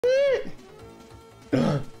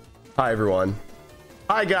Hi, everyone.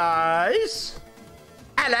 Hi, guys.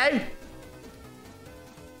 Hello.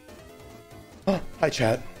 Oh, hi,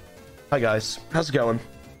 chat. Hi, guys. How's it going?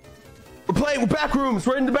 We're playing with Backrooms.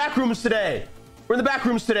 We're in the Backrooms today. We're in the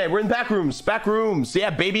Backrooms today. We're in Backrooms. Backrooms. Yeah,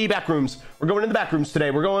 baby, Backrooms. We're going into the Backrooms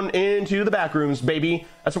today. We're going into the Backrooms, baby.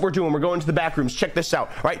 That's what we're doing. We're going to the Backrooms. Check this out.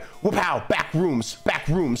 All right. Whoop-pow. Backrooms.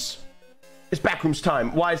 Backrooms. It's Backrooms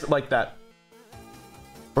time. Why is it like that?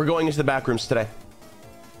 We're going into the Backrooms today.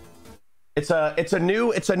 It's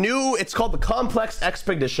called the Complex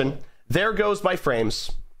Expedition. There goes my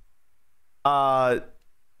frames. Hold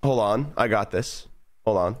on. I got this.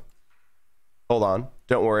 Hold on. Hold on.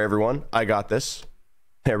 Don't worry, everyone. I got this.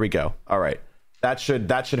 There we go. All right. That should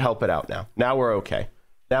help it out now. Now we're okay.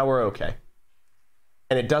 Now we're okay.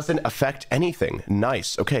 And it doesn't affect anything.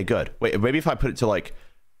 Nice. Okay, good. Wait, maybe if I put it to like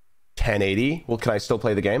 1080, well, can I still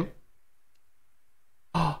play the game?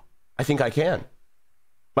 Oh, I think I can.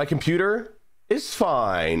 My computer is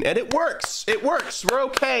fine and it works. It works. We're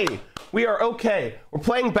okay. We are okay. We're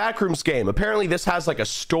playing Backrooms game. Apparently this has like a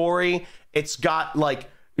story. It's got like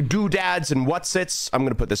doodads and whatsits. I'm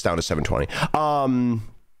gonna put this down to 720.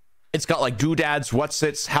 It's got like doodads,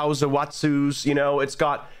 whatsits, how's whatsus, you know. It's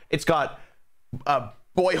got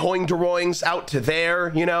boy hoing deroings out to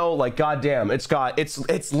there, you know, like goddamn. It's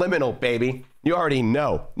liminal, baby. You already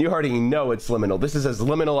know. You already know it's liminal. This is as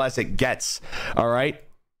liminal as it gets. All right.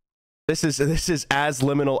 This is as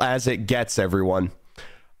liminal as it gets, everyone.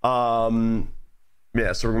 Yeah,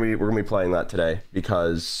 so we're gonna be playing that today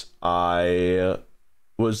because I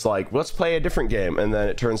was like, let's play a different game, and then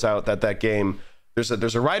it turns out that game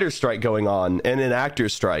there's a writer's strike going on and an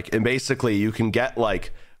actor's strike, and basically you can get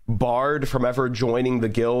like barred from ever joining the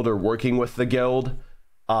guild or working with the guild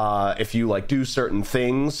if you like do certain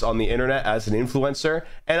things on the internet as an influencer.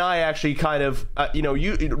 And I actually kind of you know,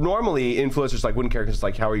 normally influencers like wouldn't care because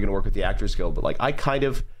like, how are you gonna work with the actors guild, but like I kind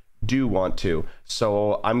of do want to,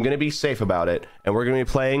 so I'm gonna be safe about it, and we're gonna be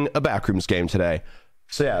playing a Backrooms game today.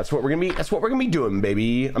 So yeah, that's what we're gonna be doing,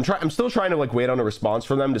 baby. I'm still trying to like wait on a response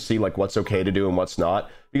from them to see like what's okay to do and what's not,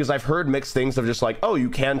 because I've heard mixed things of just like, oh, you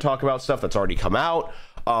can talk about stuff that's already come out,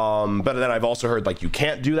 but then I've also heard like you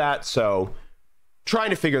can't do that, so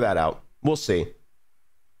trying to figure that out. We'll see.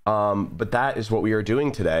 But that is what we are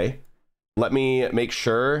doing today. Let me make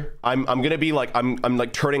sure I'm gonna be like I'm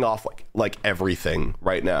like turning off like everything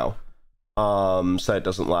right now, so that it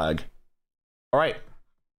doesn't lag. All right,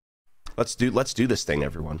 let's do this thing,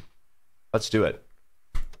 everyone. Let's do it.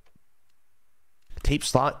 Tape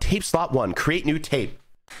slot 1. Create new tape.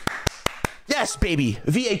 Yes, baby.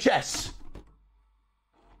 VHS.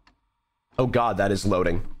 Oh God, that is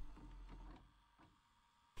loading.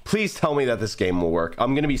 Please tell me that this game will work.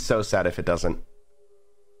 I'm gonna be so sad if it doesn't.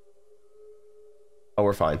 Oh,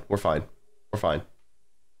 we're fine. We're fine. We're fine.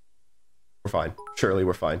 We're fine. Surely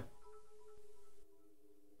we're fine.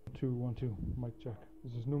 2 1 2. Mic check.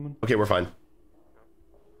 This is Newman. Okay, we're fine.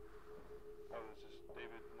 Oh, this is David.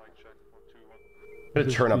 Mic check. 1 2 1. I'm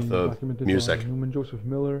gonna turn up the music. Newman Joseph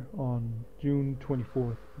Miller on June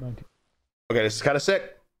 24th, 19. Okay, this is kind of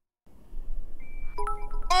sick.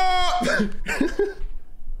 Oh!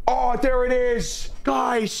 Oh, there it is,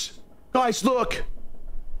 guys. Guys, look.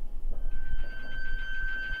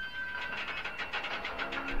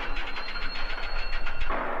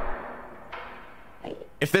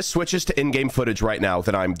 If this switches to in-game footage right now,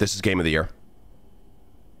 then this is game of the year.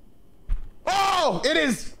 Oh, it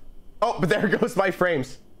is. Oh, but there goes my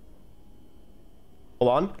frames.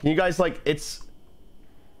 Hold on. Can you guys like, it's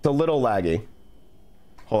a little laggy.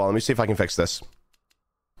 Hold on, let me see if I can fix this.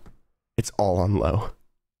 It's all on low.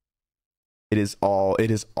 It is all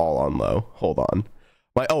on low. Hold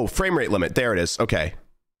on. Frame rate limit. There it is. Okay.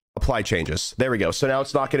 Apply changes. There we go. So now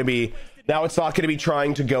it's not going to be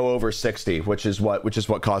trying to go over 60, which is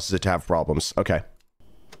what causes it to have problems. Okay.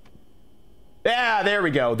 Yeah, there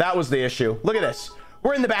we go. That was the issue. Look at this.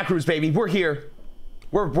 We're in the Backrooms, baby. We're here.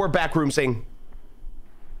 We're Backroomsing.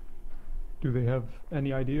 Do they have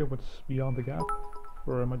any idea what's beyond the gap?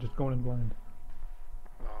 Or am I just going in blind?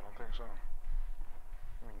 No, I don't think so.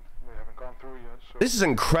 I mean, they haven't gone through yet, so... This is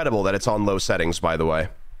incredible that it's on low settings, by the way.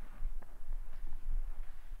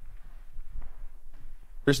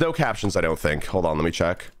 There's no captions, I don't think. Hold on, let me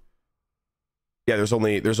check. Yeah, there's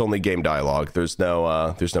only game dialogue. There's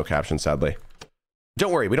no captions, sadly.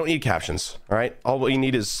 Don't worry, we don't need captions, all right? All we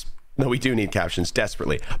need is... No, we do need captions,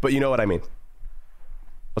 desperately. But you know what I mean.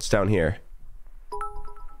 What's down here?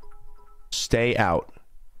 Stay out.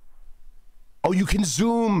 Oh, you can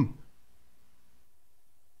zoom!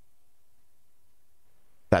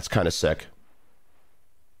 That's kind of sick.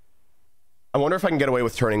 I wonder if I can get away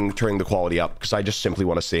with turning the quality up, because I just simply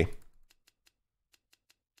want to see.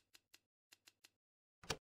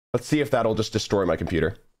 Let's see if that'll just destroy my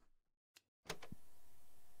computer.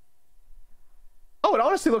 Oh, it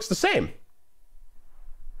honestly looks the same.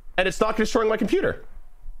 And it's not destroying my computer.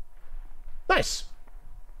 Nice.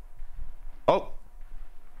 Oh.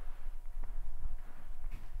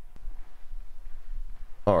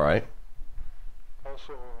 All right.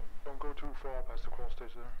 Also, don't go too far past the cross stage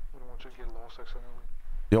there. We don't want you to get lost accidentally.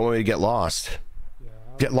 You don't want me to get lost. Yeah.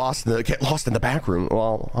 Get lost in the back room.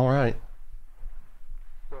 Well, all right.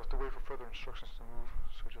 You'll have to wait for further instructions to move.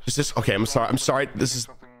 So just Is this okay? I'm sorry. This is.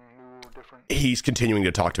 something new or different. He's continuing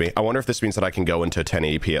to talk to me. I wonder if this means that I can go into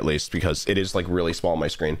 1080p at least, because it is like really small on my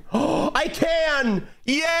screen. Oh, I can!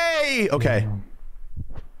 Yay! Okay.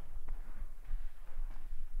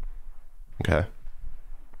 Okay.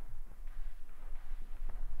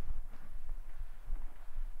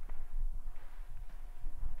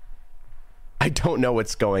 I don't know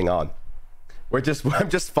what's going on. I'm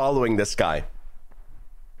just following this guy.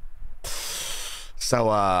 So,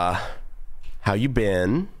 how you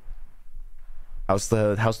been? How's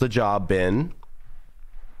the job been?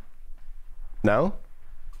 No?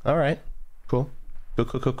 All right. Cool.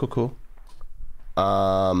 Cool.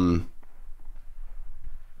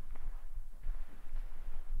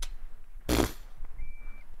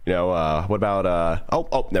 You know, what about,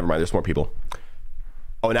 oh, never mind. There's more people.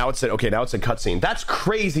 Oh, now it's okay. Now it's a cutscene. That's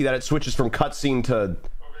crazy that it switches from cutscene to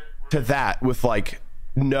that with like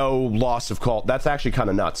no loss of call. That's actually kind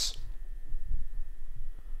of nuts.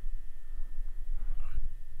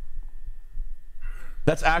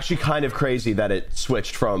 That's actually kind of crazy that it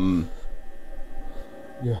switched from.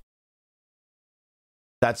 Yeah.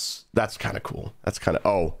 That's kind of cool. That's kind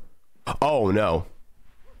of oh no.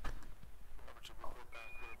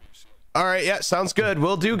 All right, yeah, sounds good.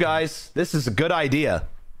 Will do, guys. This is a good idea.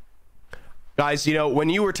 Guys, you know, when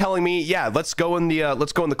you were telling me, yeah, let's go in the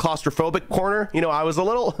claustrophobic corner, you know, I was a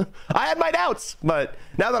little I had my doubts, but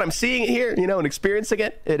now that I'm seeing it here, you know, and experiencing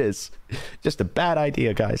it, it is just a bad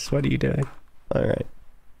idea, guys. What are you doing? All right.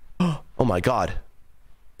 Oh my god.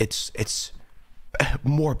 It's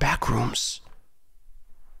more back rooms.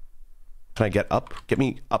 Can I get up? Get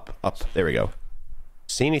me up. There we go.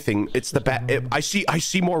 See anything? It's the back. I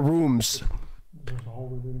see more rooms. There's a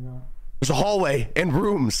hallway leading out. There's a hallway and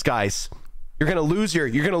rooms, guys. You're gonna lose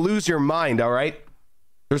your mind. All right.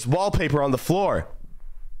 There's wallpaper on the floor.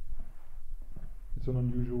 It's an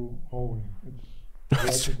unusual hallway.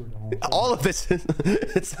 It's all of this is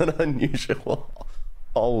it's an unusual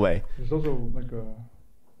hallway. There's also like a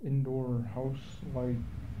indoor house light.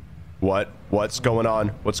 What's going on?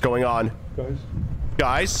 What's going on?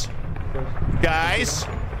 Guys.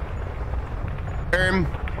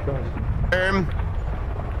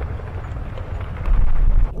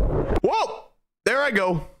 Whoa! There I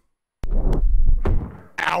go.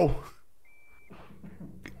 Ow.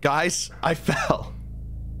 Guys, I fell.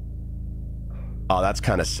 Oh, that's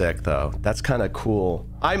kind of sick though. That's kind of cool.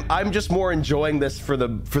 I'm just more enjoying this for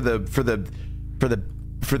the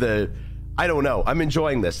I don't know. I'm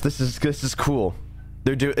enjoying this. This is cool.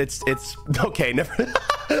 It's okay, never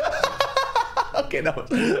okay, no.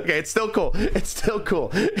 Okay, it's still cool.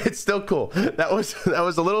 That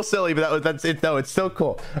was a little silly, but that's it. No, it's still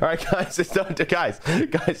cool. All right, guys,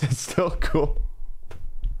 guys, it's still cool.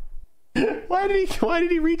 Why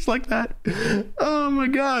did he reach like that? Oh my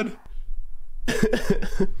god.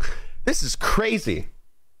 This is crazy.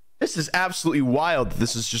 This is absolutely wild.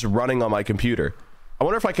 This is just running on my computer. I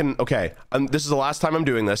wonder if I can. Okay, this is the last time I'm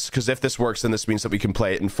doing this, because if this works, then this means that we can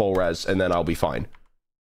play it in full res, and then I'll be fine.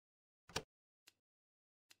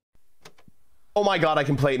 Oh my god, I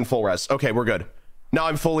can play it in full res. Okay, we're good. Now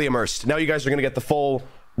I'm fully immersed. Now you guys are gonna get the full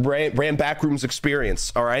Ran Backrooms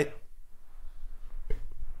experience. All right.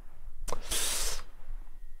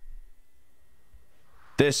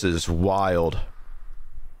 This is wild.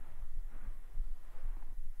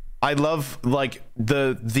 I love like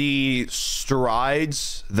the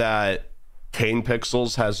strides that Kane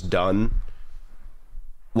Pixels has done,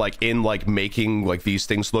 like in like making like these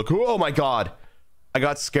things look. Oh my god, I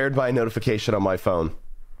got scared by a notification on my phone.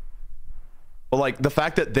 But like the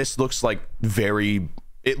fact that this looks like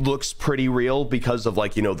it looks pretty real because of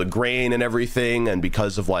like, you know, the grain and everything, and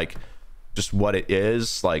because of like just what it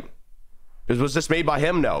is. Like, was this made by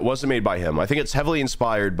him? No, it wasn't made by him. I think it's heavily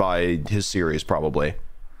inspired by his series, probably.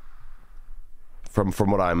 From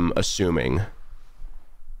what I'm assuming.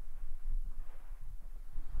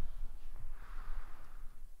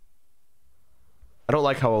 I don't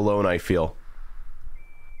like how alone I feel.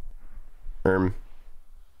 I don't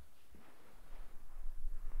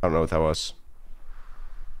know what that was.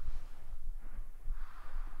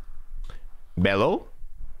 Bello?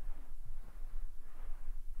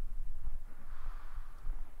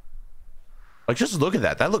 Like, just look at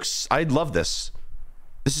that. That looks... I love this.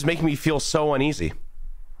 This is making me feel so uneasy.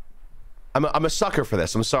 I'm a sucker for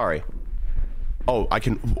this. I'm sorry. Oh, I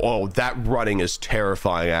can... Oh, that running is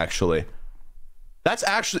terrifying, actually. That's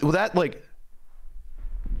actually... Well, that, like...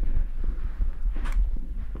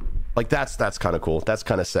 Like, that's kind of cool. That's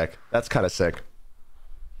kind of sick. That's kind of sick.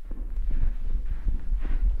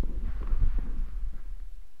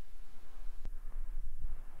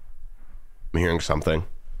 I'm hearing something.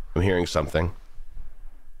 I'm hearing something.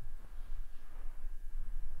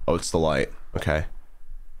 Oh, it's the light. Okay.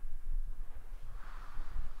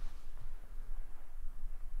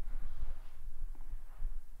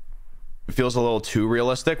 It feels a little too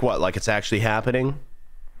realistic. What, like it's actually happening?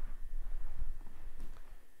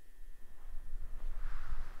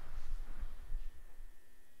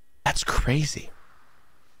 That's crazy.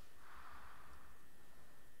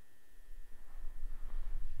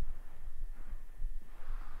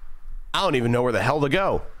 I don't even know where the hell to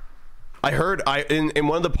go. I heard in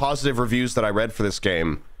one of the positive reviews that I read for this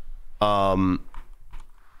game, oh,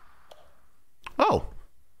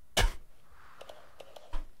 a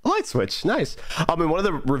light switch, nice. In one of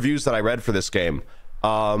the reviews that I read for this game,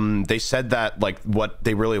 they said that like what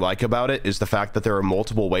they really like about it is the fact that there are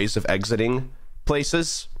multiple ways of exiting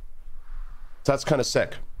places. So that's kind of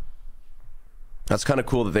sick. That's kind of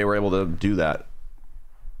cool that they were able to do that.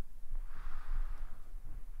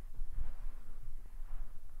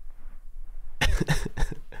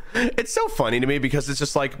 It's so funny to me because it's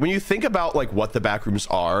just like when you think about like what the backrooms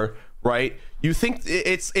are, right? You think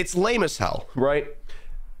it's lame as hell, right?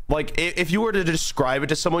 Like if you were to describe it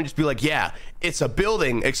to someone, just be like, yeah, it's a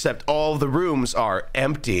building except all the rooms are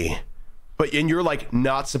empty, and you're like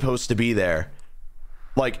not supposed to be there.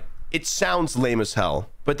 Like it sounds lame as hell,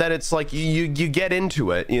 but then it's like you get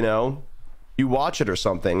into it, you know, you watch it or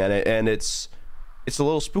something, and it's a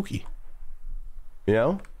little spooky, you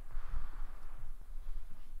know.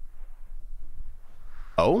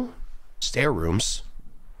 Oh, stair rooms.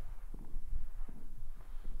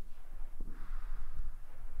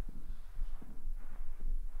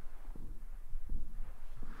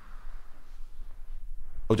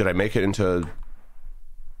 Oh, did I make it into...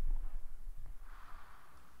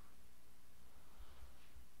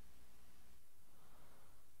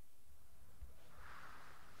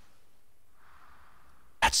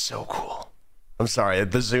 That's so cool. I'm sorry,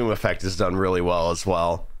 the zoom effect is done really well as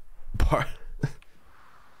well.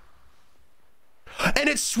 And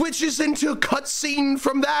it switches into a cutscene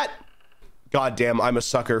from that. God damn, I'm a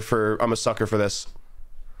sucker for this.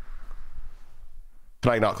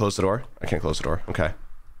 Can I not close the door? I can't close the door. Okay.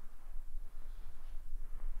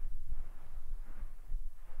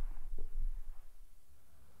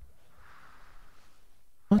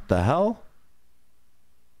 What the hell?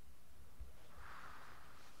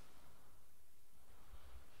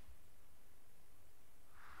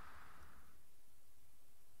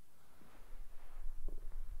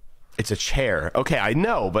 It's a chair. Okay, I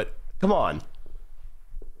know, but come on.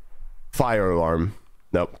 Fire alarm.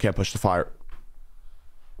 Nope, can't push the fire.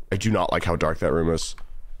 I do not like how dark that room is.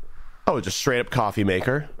 Oh, just straight up coffee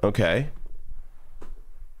maker. Okay.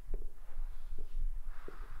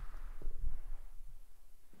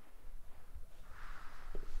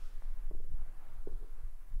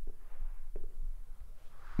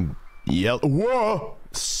 Yell. Whoa!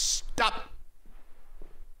 Stop!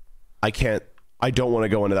 I can't. I don't want to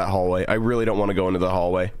go into that hallway. I really don't want to go into the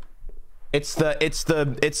hallway. It's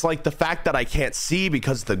like the fact that I can't see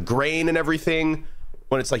because the grain and everything.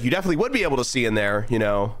 When it's like you definitely would be able to see in there, you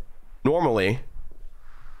know, normally.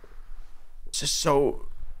 It's just so.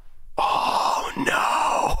 Oh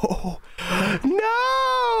no!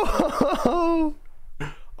 No!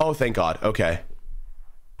 Oh, thank God. Okay.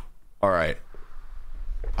 All right.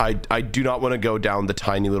 I do not want to go down the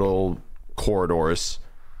tiny little corridors.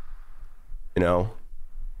 You know,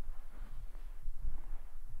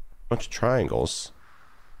 bunch of triangles.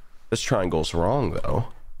 This triangle's wrong though.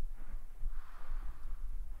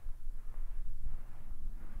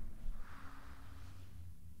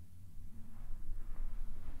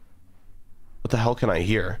 What the hell can I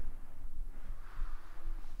hear?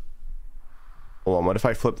 Hold on, what if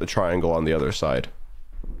I flip the triangle on the other side?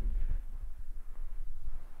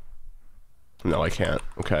 No, I can't.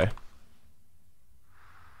 Okay.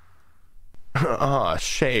 Ah,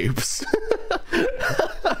 shapes.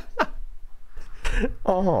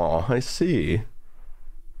 Oh, I see.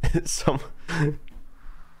 Some.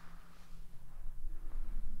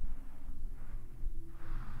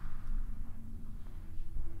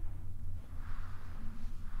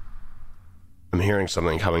 I'm hearing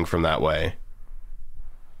something coming from that way.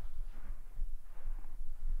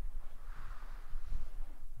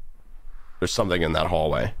 There's something in that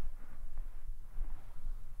hallway.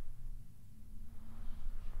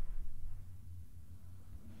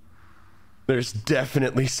 There's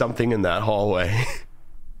definitely something in that hallway.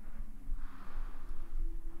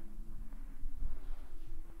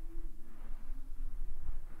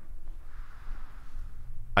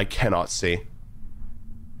 I cannot see.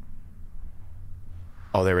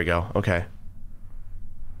 Oh, there we go. Okay.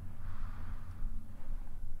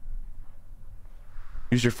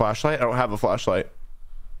 Use your flashlight? I don't have a flashlight.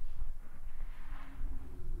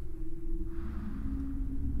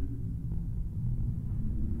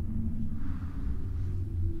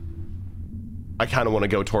 I kind of want to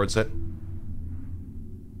go towards it.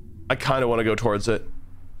 I kind of want to go towards it.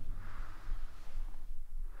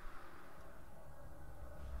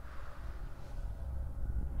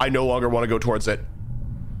 I no longer want to go towards it.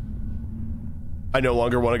 I no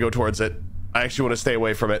longer want to go towards it. I actually want to stay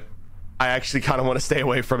away from it. I actually kind of want to stay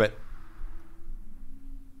away from it.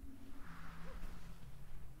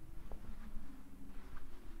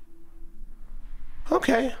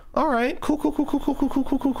 Okay. All right. Cool.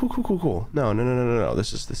 Cool. No.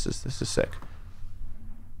 This is sick.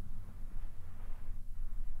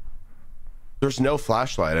 There's no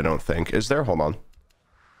flashlight, I don't think. Is there? Hold on.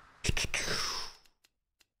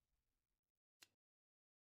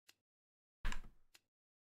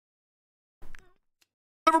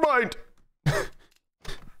 Never mind. Hey,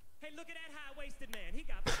 look at that high-waisted man. He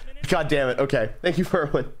got God damn it. Okay. Thank you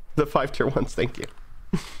for the 5 tier 1s. Thank you.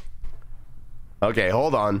 Okay,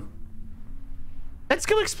 hold on. Let's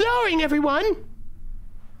go exploring, everyone.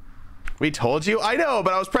 We told you. I know,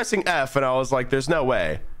 but I was pressing F and I was like, there's no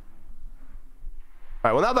way. All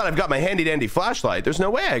right, well, now that I've got my handy dandy flashlight, there's no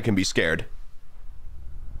way I can be scared.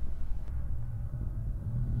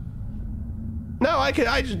 No, I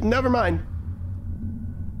just, never mind.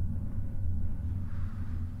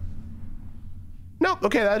 Nope.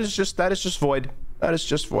 Okay, that is just void. That is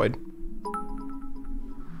just void.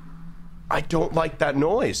 I don't like that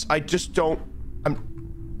noise. I just don't.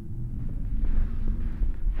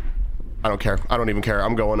 I don't care. I don't even care.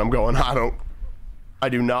 I'm going. I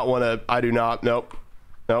do not want to. I do not. Nope.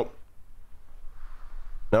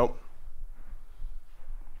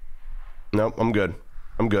 I'm good.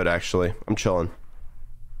 I'm good, actually. I'm chilling.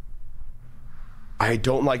 I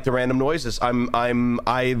don't like the random noises. I'm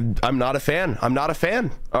not a fan. I'm not a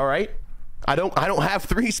fan. All right. I don't have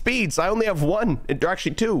 3 speeds. I only have 1. Or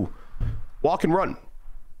actually 2. Walk and run.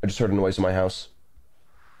 I just heard a noise in my house.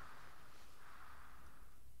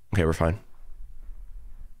 Okay, we're fine.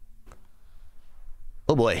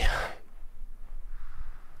 Oh boy.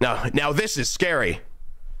 Now this is scary.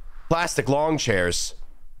 Plastic long chairs.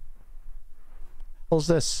 What is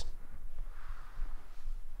this?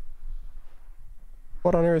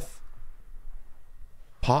 What on earth?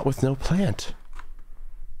 Pot with no plant.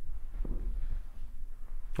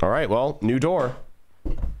 All right, well, new door.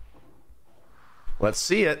 Let's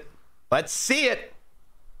see it. Let's see it.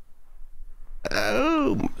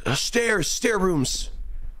 Oh, stairs, stair rooms.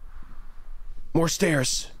 More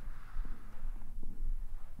stairs.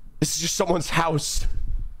 This is just someone's house.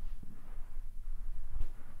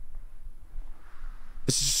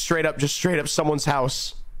 This is straight up someone's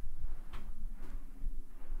house.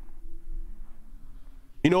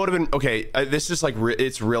 You know what would have been, okay, this is like,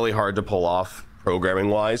 it's really hard to pull off programming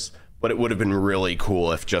wise, but it would have been really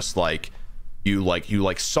cool if just like, you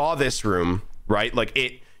saw this room, right? Like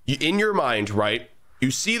in your mind, right?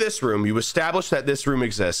 You see this room, you establish that this room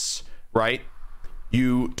exists, right?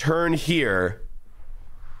 You turn here,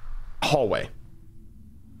 hallway.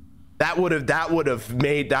 That would have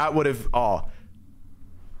made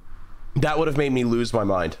me lose my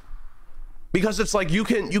mind. Because it's like you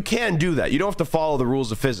can do that. You don't have to follow the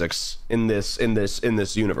rules of physics in this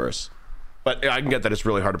universe. But I can get that it's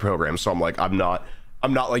really hard to program, so I'm like I'm not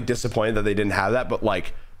like disappointed that they didn't have that, but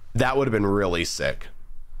like that would have been really sick.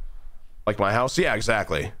 Like my house? Yeah,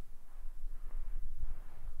 exactly.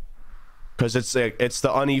 Because it's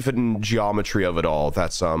the uneven geometry of it all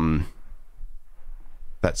that's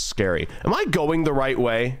scary. Am I going the right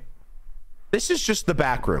way? This is just the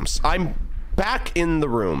back rooms. I'm back in the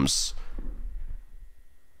rooms.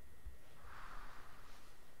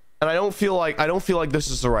 And I don't feel like this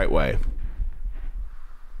is the right way.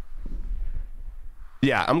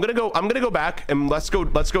 Yeah, I'm gonna go back and let's go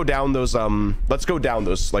down those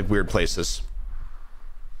like weird places.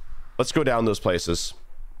 Let's go down those places.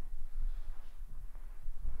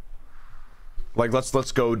 Like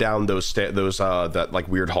let's go down that like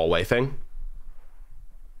weird hallway thing.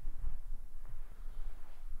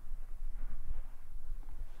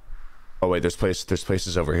 Oh wait, there's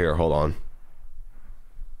places over here. Hold on.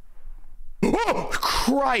 Oh,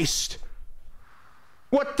 Christ!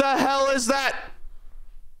 What the hell is that?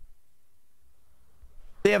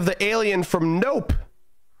 They have the alien from Nope.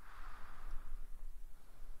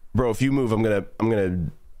 Bro, if you move, I'm gonna...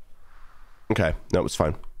 Okay, no, it's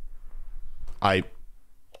fine.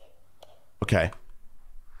 Okay.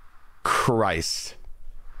 Christ.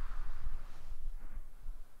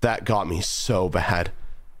 That got me so bad.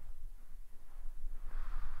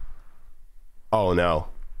 Oh no.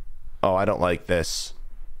 Oh, I don't like this.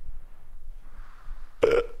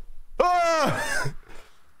 Ah!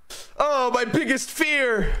 Oh, my biggest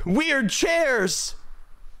fear. Weird chairs.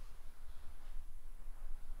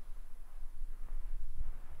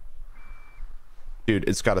 Dude,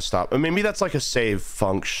 it's got to stop. Maybe that's like a save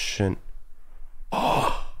function.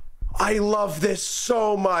 Oh, I love this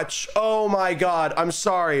so much. Oh my God. I'm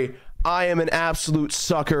sorry. I am an absolute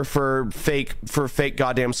sucker for fake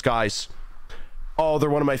goddamn skies. Oh, they're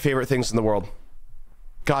one of my favorite things in the world.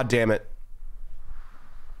 God damn it.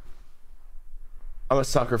 I'm a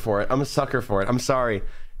sucker for it. I'm a sucker for it. I'm sorry.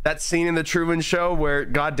 That scene in the Truman Show where,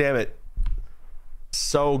 god damn it.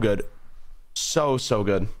 So good. So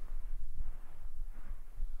good.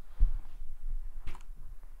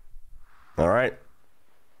 All right.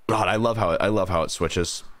 God, I love how it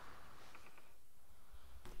switches.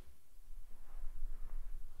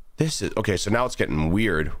 This is okay, so now it's getting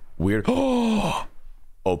weird.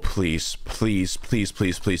 Oh, please, please, please,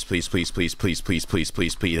 please, please, please, please, please, please, please, please,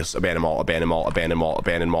 please, please, abandon mall, abandon mall, abandon mall,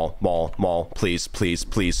 abandon mall, mall, please, please,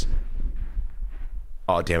 please.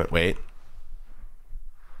 Oh, damn it, wait.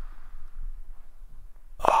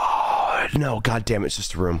 Oh, no, god damn it, it's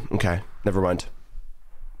just a room. Okay, never mind.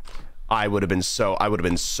 I would have been so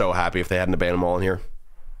happy if they had an abandoned mall in here.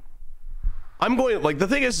 I'm going, like, the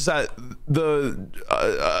thing is that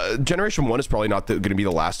the Generation 1 is probably not going to be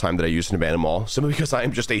the last time that I use an abandoned mall, simply because I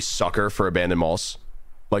am just a sucker for abandoned malls.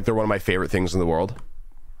 Like, they're one of my favorite things in the world.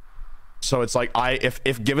 So it's like,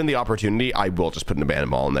 if given the opportunity, I will just put an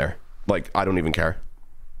abandoned mall in there. Like, I don't even care.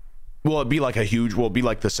 Will it be like will it be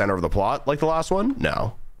like the center of the plot, like the last one?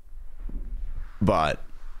 No. But,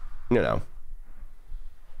 you know.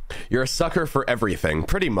 You're a sucker for everything,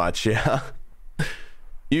 pretty much, yeah.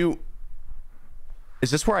 Is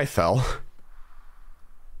this where I fell?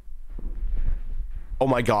 Oh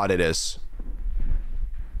my god, it is.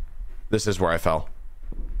 This is where I fell.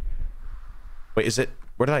 Wait, is it?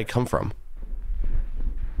 Where did I come from?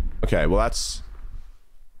 Okay, well that's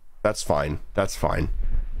fine. That's fine.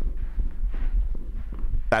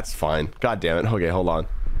 That's fine. God damn it. Okay, hold on.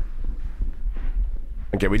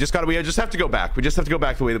 Okay, we just have to go back. We just have to go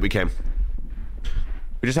back the way that we came.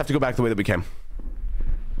 We just have to go back the way that we came.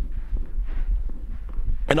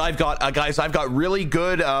 And I've got guys, I've got really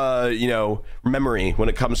good you know, memory when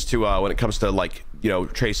it comes to like, you know,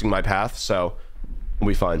 tracing my path, so we'll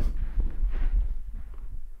be fine.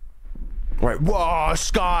 All right, whoa,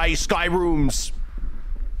 sky rooms.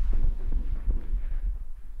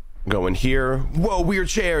 Go in here. Whoa, weird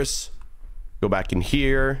chairs. Go back in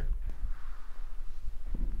here.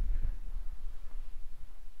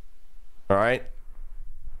 All right.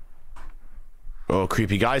 Oh,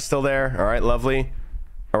 creepy guy still there. All right, lovely.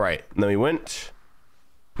 All right, and then we went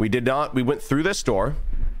through this door,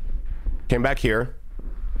 came back here,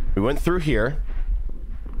 we went through here,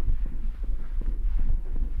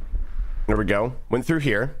 there we go, went through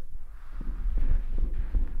here,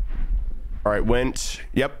 all right,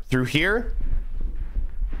 yep, through here,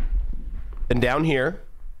 and down here,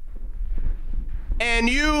 and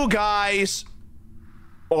you guys,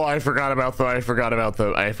 oh, I forgot about the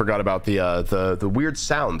weird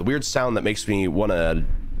sound, that makes me want to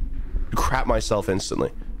crap myself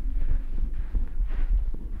instantly.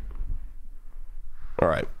 All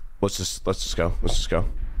right, let's just go. Let's just go.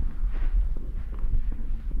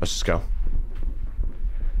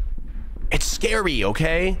 It's scary,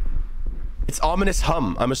 okay? It's ominous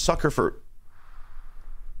hum. I'm a sucker for.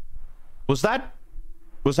 Was that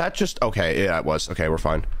just okay? Yeah, it was. Okay, we're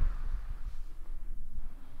fine.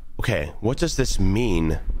 Okay, what does this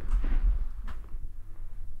mean?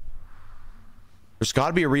 There's got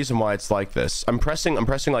to be a reason why it's like this. I'm pressing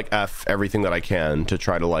like F everything that I can to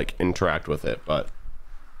try to like interact with it, but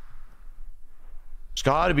there's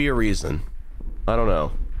got to be a reason. I don't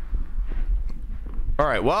know. All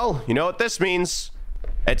right, well, you know what this means?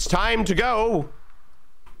 It's time to go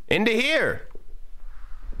into here.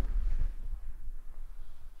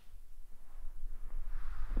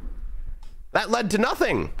 That led to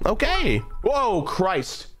nothing. Okay. Whoa,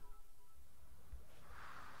 Christ.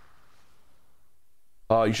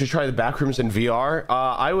 You should try the Backrooms in VR.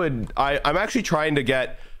 I'm actually trying to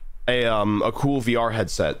get a cool VR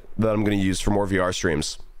headset that I'm going to use for more VR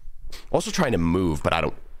streams. Also trying to move, but I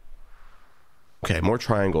don't. Okay, more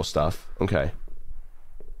triangle stuff. Okay.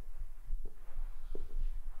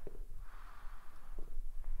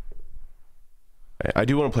 I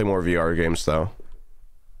do want to play more VR games though,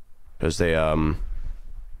 because they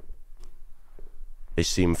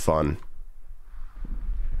seem fun.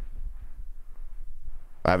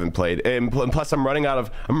 I haven't played, and plus I'm running out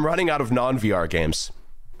of non-VR games.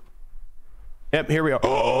 Yep, here we are.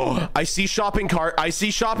 Oh, I see shopping cart. I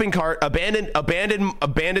see shopping cart.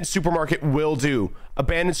 Abandoned supermarket will do.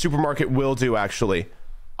 Abandoned supermarket will do. Actually,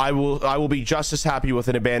 I will be just as happy with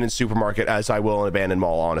an abandoned supermarket as I will an abandoned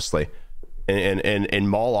mall. Honestly, in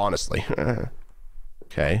mall. Honestly.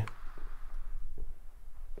 Okay.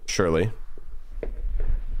 Surely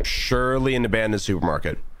an abandoned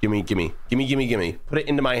supermarket. Gimme. Put it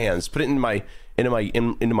into my hands. Put it into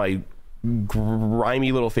my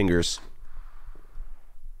grimy little fingers.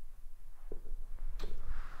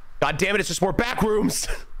 God damn it, it's just more back rooms.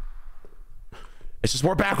 It's just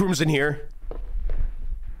more back rooms in here.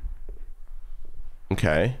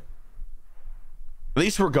 Okay. At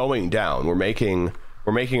least we're going down. We're making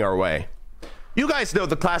our way. You guys know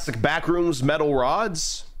the classic Backrooms metal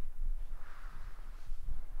rods.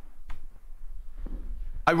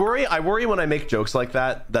 I worry when I make jokes like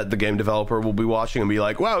that the game developer will be watching and be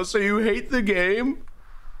like, wow, so you hate the game?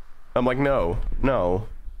 I'm like, no.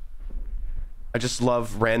 I just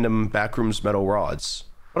love random Backrooms metal rods.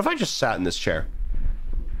 What if I just sat in this chair?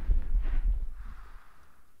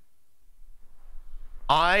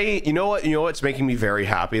 You know what's making me very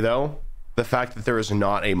happy though? The fact that there is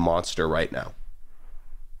not a monster right now.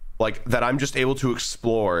 Like, that I'm just able to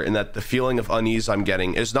explore, and that the feeling of unease I'm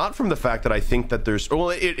getting is not from the fact that I think that there's,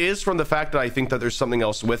 well, it is from the fact that I think that there's something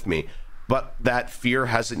else with me, but that fear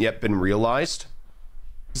hasn't yet been realized.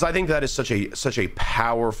 Because I think that is such a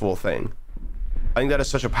powerful thing. I think that is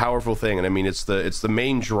such a powerful thing, and I mean, it's the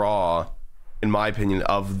main draw, in my opinion,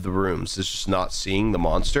 of the rooms, is just not seeing the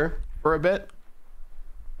monster for a bit.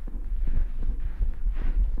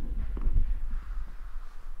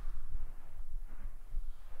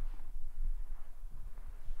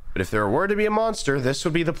 But if there were to be a monster, this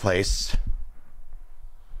would be the place.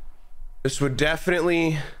 This would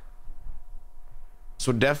definitely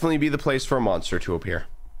be the place for a monster to appear.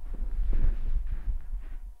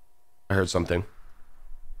 I heard something.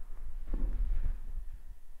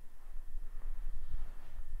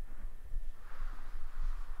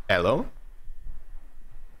 Hello?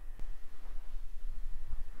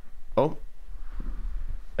 Oh.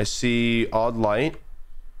 I see odd light.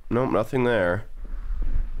 Nope, nothing there.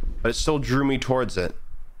 But it still drew me towards it.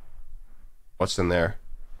 What's in there?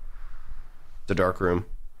 It's a dark room.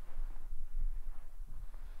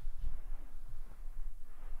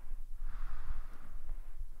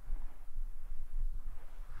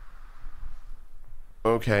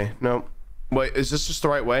 Okay, no. Wait, is this just the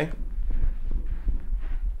right way?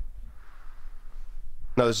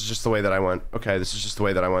 No, this is just the way that I went. Okay, this is just the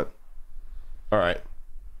way that I went. Alright.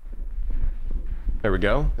 There we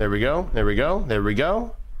go. There we go. There we go. There we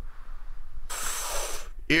go.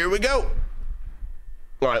 Here we go.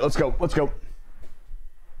 All right, let's go. Let's go.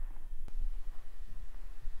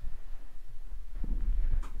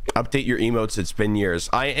 Update your emotes. It's been years.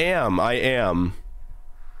 I am. I'm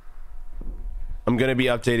gonna be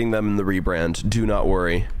updating them in the rebrand. Do not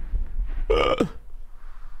worry.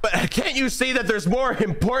 But can't you see that there's more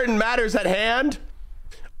important matters at hand?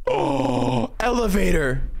 Oh,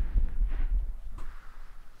 elevator.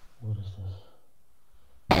 What is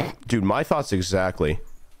this? Dude, my thoughts exactly.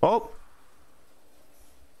 Oh.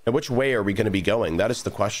 And which way are we going to be going? That is the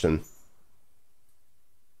question.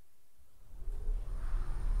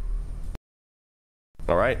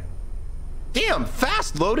 All right. Damn,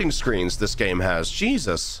 fast loading screens this game has.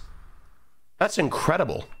 Jesus. That's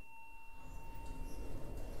incredible.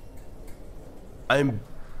 I'm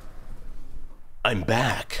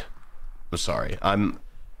back. I'm sorry.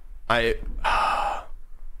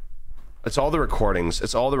 It's all the recordings.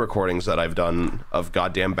 It's all the recordings that I've done of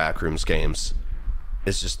goddamn Backrooms games.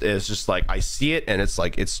 It's just like I see it and it's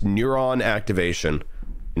like it's neuron activation,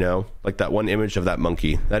 you know, like that one image of that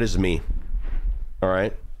monkey. That is me. All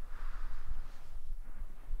right.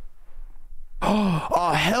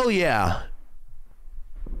 Oh hell yeah!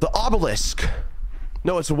 The obelisk.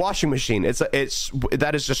 No, it's a washing machine.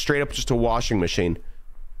 That is just straight up just a washing machine.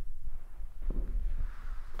 I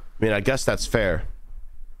mean, I guess that's fair.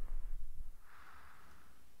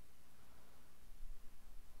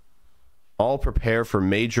 All prepare for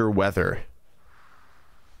major weather.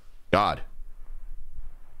 God.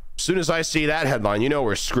 As soon as I see that headline, you know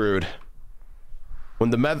we're screwed. When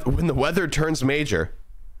the weather turns major,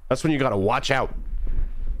 that's when you gotta watch out.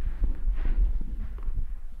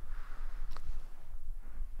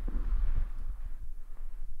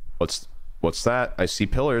 What's that? I see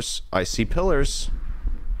pillars. I see pillars.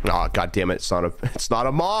 Oh, God damn it. It's not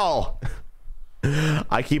a mall.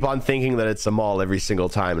 I keep on thinking that it's a mall every single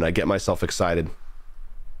time and I get myself excited.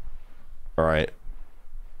 All right.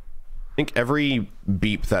 I think every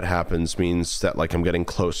beep that happens means that like I'm getting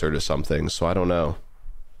closer to something, so I don't know.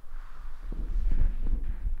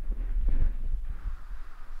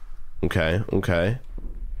 Okay, okay.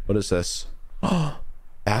 What is this? Oh,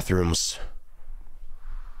 bathrooms.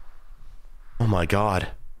 Oh my God.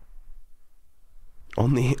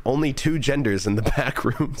 Only 2 genders in the back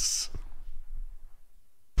rooms.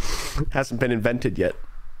 Hasn't been invented yet.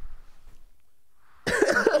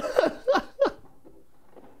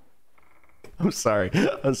 I'm sorry.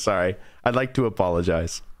 I'm sorry. I'd like to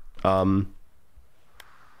apologize. Oh,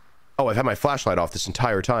 I've had my flashlight off this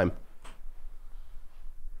entire time.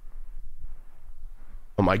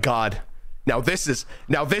 Oh my God. Now this is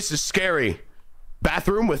scary.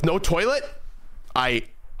 Bathroom with no toilet? I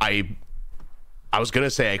was gonna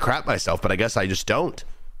say I crap myself, but I guess I just don't.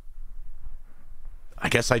 I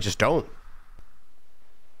guess I just don't.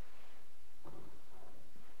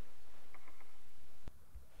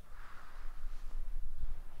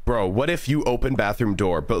 Bro, what if you open bathroom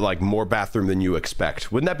door, but like more bathroom than you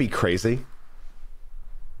expect? Wouldn't that be crazy?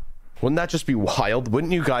 Wouldn't that just be wild?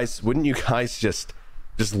 Wouldn't you guys just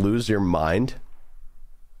lose your mind?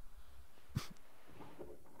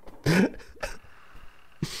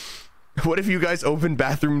 What if you guys open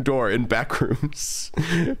bathroom door in backrooms?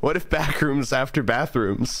 What if backrooms after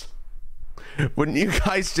bathrooms? Wouldn't you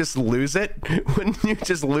guys just lose it? Wouldn't you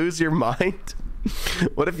just lose your mind?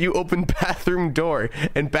 What if you open bathroom door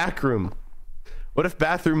and backroom? What if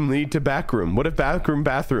bathroom lead to backroom? What if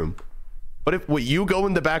bathroom? What if you go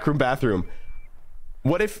in the backroom bathroom?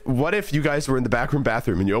 What if you guys were in the backroom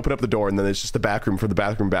bathroom and you open up the door and then it's just the backroom for the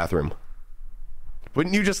bathroom?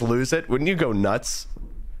 Wouldn't you just lose it? Wouldn't you go nuts?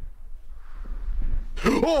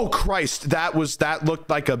 Oh Christ, that looked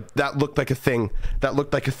like a thing. That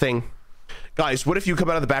looked like a thing. Guys, what if you come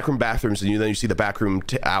out of the backroom bathrooms and then you see the backroom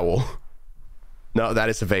owl? No, that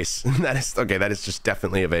is a vase. That is just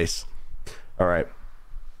definitely a vase. All right.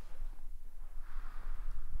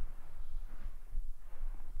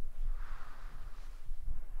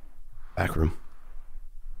 Backroom.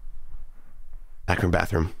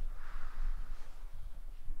 Bathroom.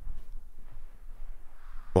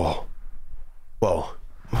 Whoa. Whoa.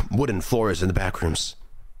 Wooden floors in the backrooms.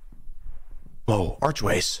 Whoa,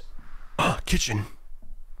 archways. Kitchen.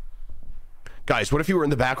 Guys, what if you were in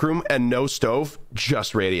the back room and no stove,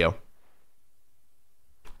 just radio?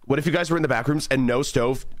 What if you guys were in the back rooms and no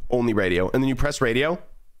stove, only radio? And then you press radio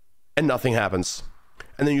and nothing happens.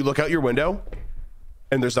 And then you look out your window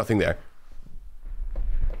and there's nothing there.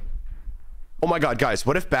 Oh my God, guys,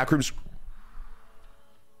 what if backrooms...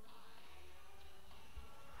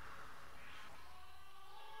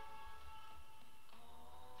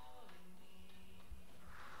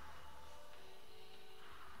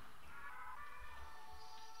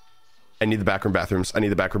 I need the backroom bathrooms. I need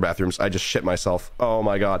the backroom bathrooms. I just shit myself. Oh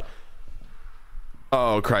my God.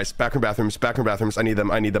 Oh Christ. Backroom bathrooms. Backroom bathrooms. I need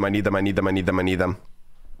them. I need them. I need them. I need them. I need them. I need them.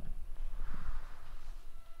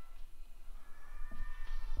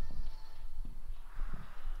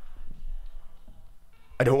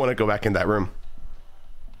 I don't want to go back in that room.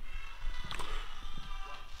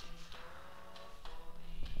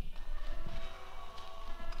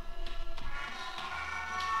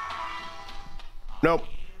 Nope.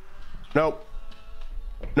 Nope.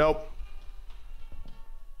 Nope.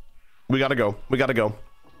 We gotta go. We gotta go.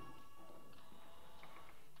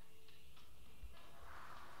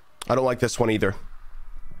 I don't like this one either.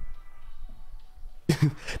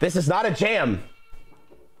 This is not a jam.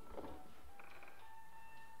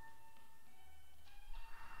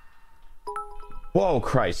 Whoa,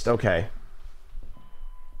 Christ. Okay.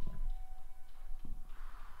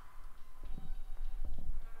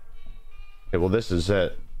 Okay, well, this is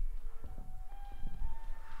it.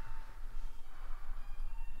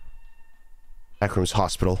 Backrooms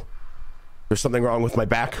hospital. There's something wrong with my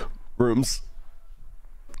back rooms.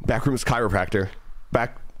 Backrooms chiropractor.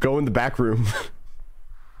 Go in the back room.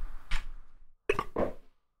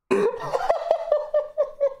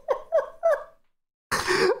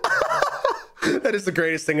 That is the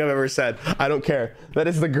greatest thing I've ever said. I don't care. That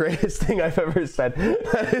is the greatest thing I've ever said.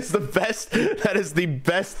 That is the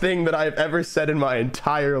best thing that I've ever said in my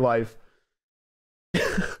entire life.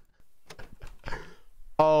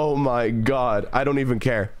 Oh my god. I don't even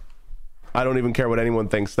care. I don't even care what anyone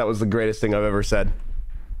thinks. That was the greatest thing I've ever said.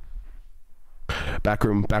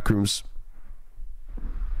 Backrooms.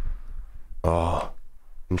 Oh,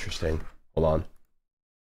 interesting. Hold on. I want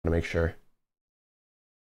to make sure.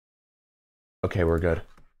 Okay, we're good.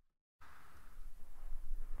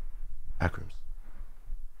 Backrooms.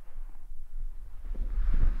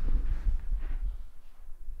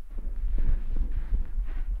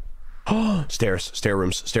 Oh, stair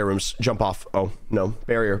rooms, jump off. Oh, no,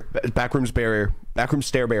 barrier, backrooms barrier, backrooms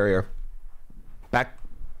stair barrier,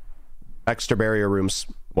 Baxter barrier rooms.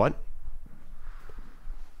 What?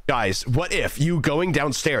 Guys, what if you going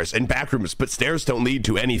downstairs in backrooms, but stairs don't lead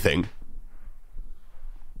to anything?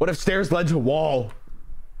 What if stairs led to a wall?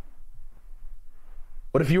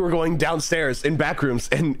 What if you were going downstairs in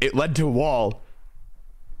backrooms and it led to a wall?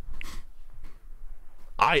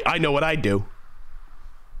 I know what I'd do.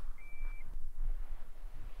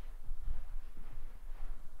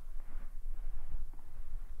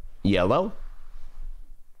 Yellow?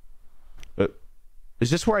 Is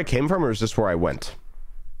this where I came from, or is this where I went?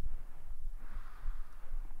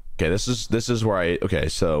 Okay, this is where I... Okay,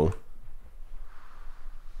 so...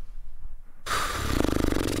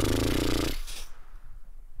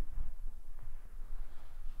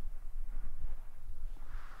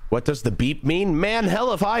 What does the beep mean? Man,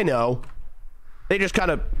 hell if I know. They just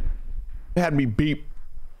kind of had me beep.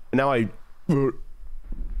 And now I...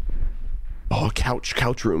 Oh,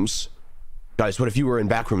 couch rooms. Guys, what if you were in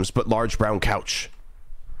back rooms, but large brown couch?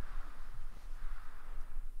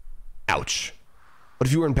 Ouch. What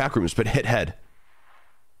if you were in back rooms, but hit head?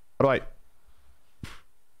 How do I...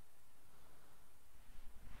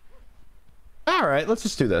 All right, let's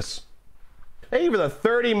just do this. Thank you for the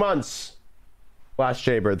 30 months. Flash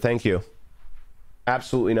Jaybird, thank you.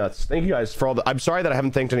 Absolutely nuts. Thank you guys for all the... I'm sorry that I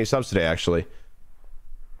haven't thanked any subs today, actually.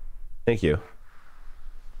 Thank you.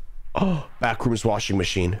 Oh, backrooms washing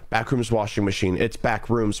machine. Backrooms washing machine. It's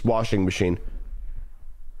backrooms washing machine.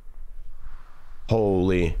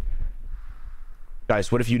 Holy.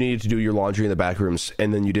 Guys, what if you needed to do your laundry in the backrooms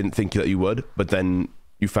and then you didn't think that you would, but then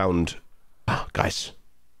you found... Oh, guys.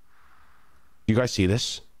 You guys see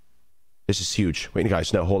this? This is huge. Wait,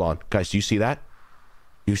 guys, no, hold on. Guys, do you see that?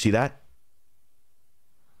 Do you see that?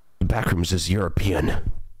 The backrooms is European.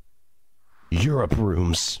 Europe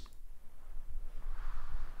rooms.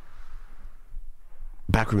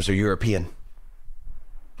 Backrooms are European.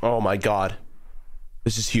 Oh my god.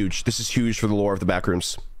 This is huge. This is huge for the lore of the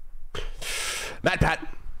backrooms. Matt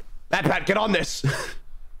Pat, get on this.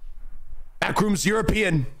 Backrooms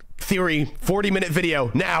European theory 40-minute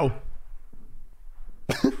video now.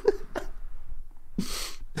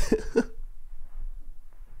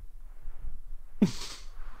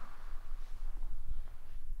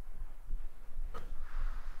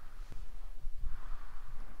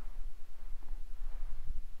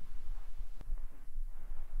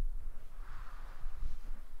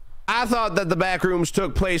 I thought that the backrooms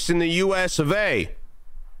took place in the US of A.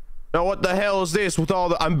 Now what the hell is this with all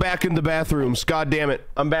the... I'm back in the bathrooms. God damn it.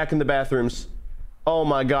 I'm back in the bathrooms. Oh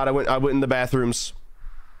my god, I went in the bathrooms.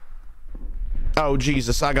 Oh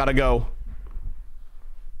Jesus, I gotta go.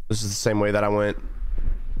 This is the same way that I went.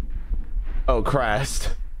 Oh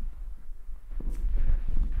Christ.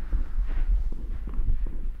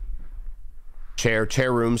 Chair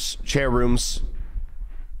rooms.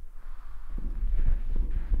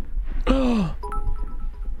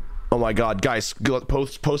 Oh my god, guys,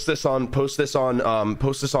 post this on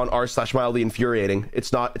r/mildly infuriating.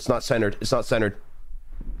 It's not centered. It's not centered.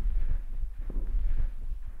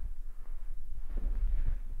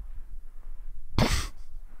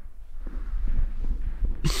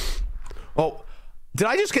 Oh, did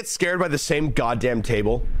I just get scared by the same goddamn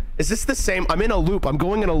table? Is this the same? I'm in a loop. I'm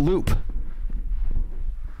going in a loop.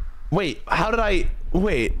 Wait, how did I...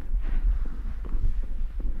 Wait.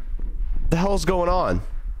 The hell's going on?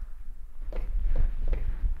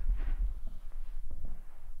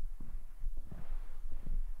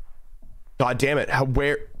 God damn it. How...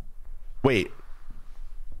 Where... Wait.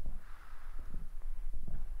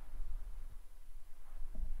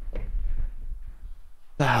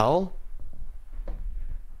 The hell?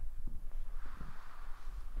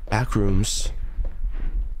 Backrooms.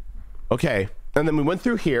 Okay. And then we went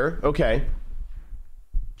through here. Okay.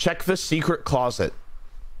 Check the secret closet.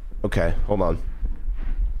 Okay, hold on.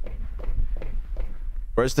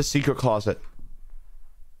 Where's the secret closet?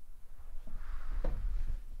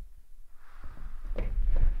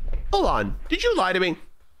 Hold on. Did you lie to me?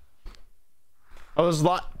 I was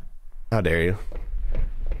How dare you?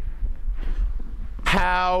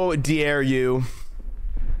 How dare you?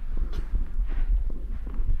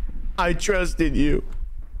 I trusted you.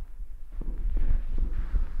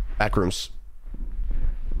 Backrooms.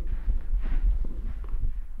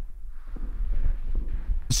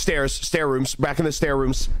 Stairs, stair rooms, back in the stair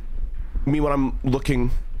rooms. Me when I'm looking.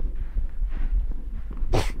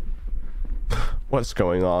 What's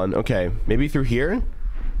going on? Okay, maybe through here?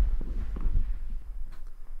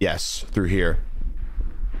 Yes, through here.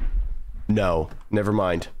 No, never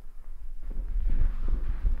mind.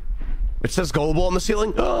 It says gullible on the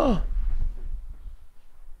ceiling. Oh.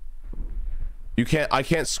 I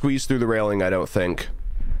can't squeeze through the railing, I don't think.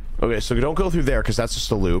 Okay, so don't go through there because that's just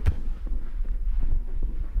a loop.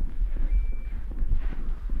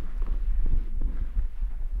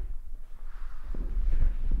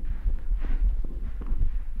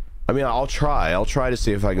 I mean, I'll try to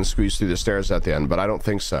see if I can squeeze through the stairs at the end, but I don't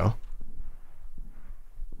think so.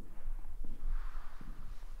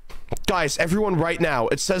 Guys, everyone right now,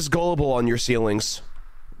 it says gullible on your ceilings.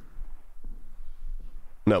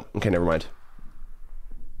 No, okay, never mind.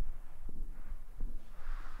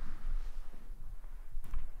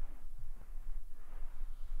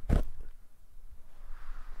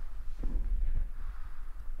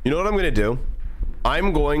 You know what I'm gonna do?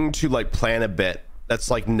 I'm going to like plan a bit that's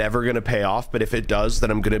like never gonna pay off, but if it does, then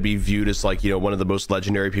I'm gonna be viewed as like, you know, one of the most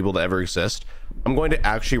legendary people to ever exist. I'm going to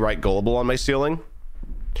actually write gullible on my ceiling,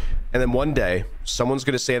 and then one day someone's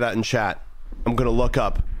gonna say that in chat. I'm gonna look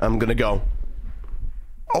up, I'm gonna go,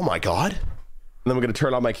 oh my god, and then I'm gonna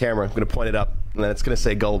turn on my camera, I'm gonna point it up, and then it's gonna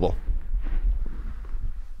say gullible.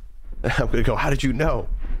 I'm gonna go, how did you know?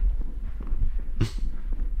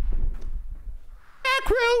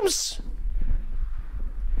 Backrooms.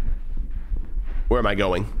 Where am I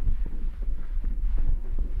going?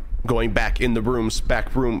 Going back in the rooms,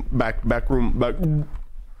 back room, back room, back.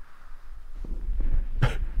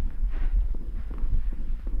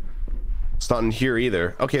 It's not in here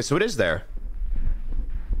either. Okay, so it is there.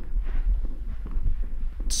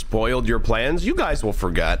 Spoiled your plans? You guys will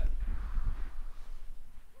forget.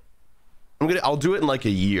 I'll do it in like a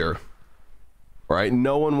year. All right,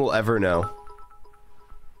 no one will ever know.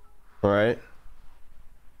 All right.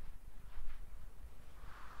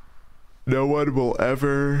 No one will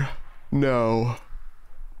ever know.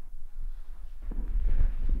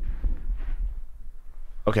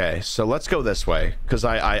 Okay, so let's go this way, because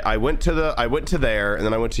I went to there, and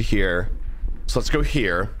then I went to here. So let's go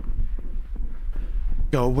here.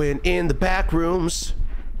 Going in the back rooms.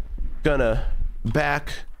 Gonna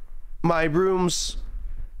back my rooms.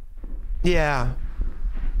 Yeah.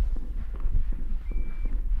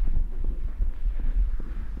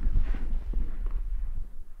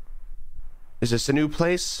 Is this a new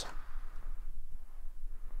place?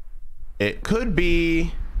 It could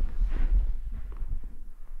be.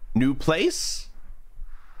 New place?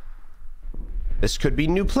 This could be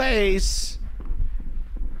new place.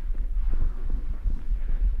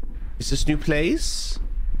 Is this new place?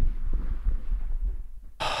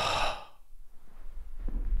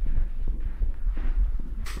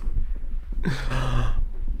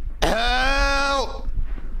 Help!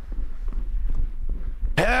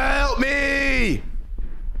 Help me!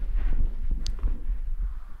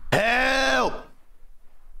 Help!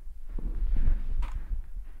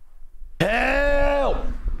 Help!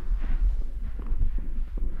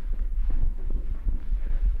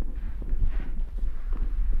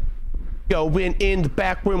 Going in the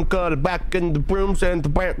back room, got it back in the rooms and the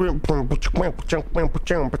back room. Going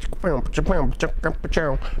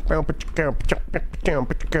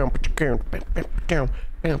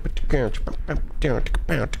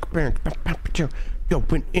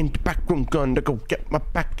in the back room, gonna go get my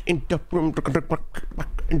back in the room,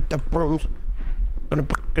 back in the rooms. Gonna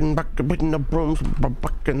back in the rooms,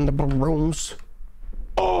 back in the rooms.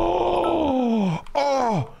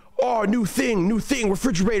 Oh, new thing,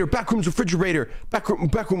 refrigerator, backrooms, refrigerator, back room,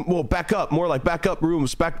 well, back up, more like back up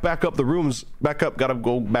rooms, back up the rooms, back up, gotta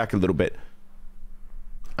go back a little bit.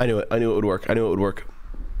 I knew it would work.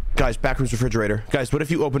 Guys, backrooms refrigerator. Guys, what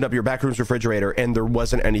if you opened up your backrooms refrigerator and there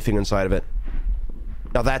wasn't anything inside of it?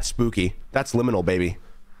 Now that's spooky. That's liminal, baby.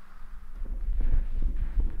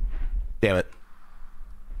 Damn it.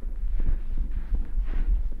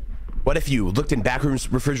 What if you looked in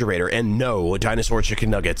backrooms refrigerator and no dinosaur chicken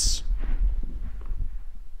nuggets?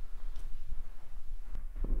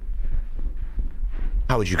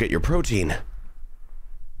 How would you get your protein?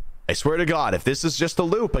 I swear to God, if this is just a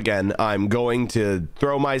loop again, I'm going to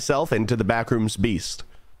throw myself into the backrooms beast.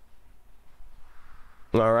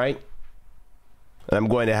 All right. And I'm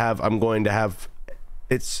going to have,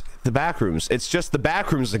 it's the backrooms. It's just the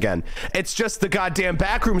backrooms again. It's just the goddamn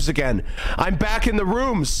backrooms again. I'm back in the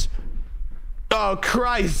rooms. Oh,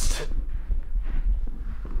 Christ.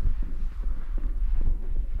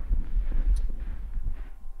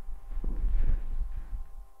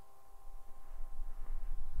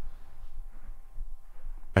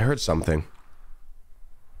 I heard something.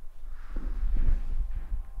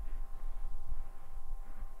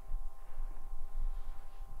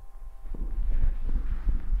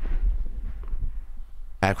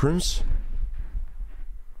 Backrooms?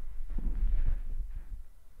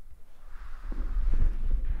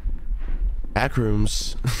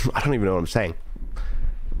 Backrooms. I don't even know what I'm saying.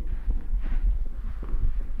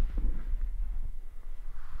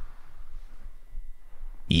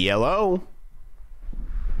 Yellow.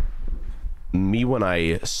 Me when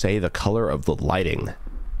I say the color of the lighting.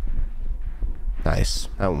 Nice.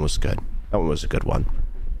 That one was good. That one was a good one.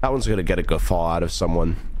 That one's gonna get a guffaw out of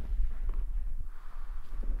someone.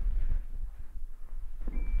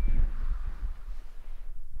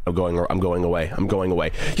 I'm going away. I'm going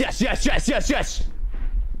away. Yes, yes, yes, yes, yes.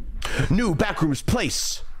 New Backrooms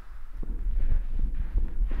place.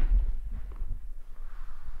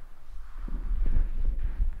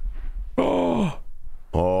 Oh.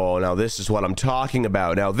 Oh, now this is what I'm talking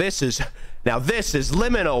about. Now this is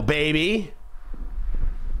liminal, baby.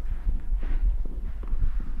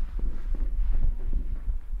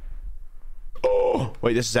 Oh,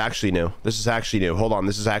 wait, this is actually new. This is actually new. Hold on,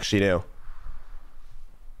 this is actually new.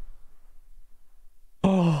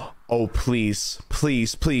 Oh, please,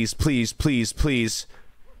 please, please, please, please, please.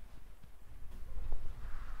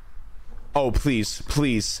 Oh, please,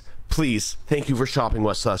 please, please. Thank you for shopping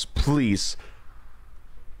with us, please.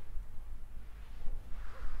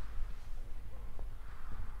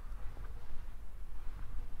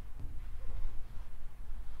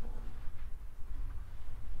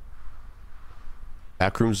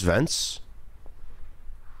 Backrooms vents?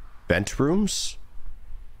 Vent rooms?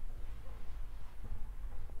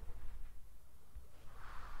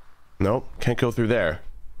 Nope, can't go through there.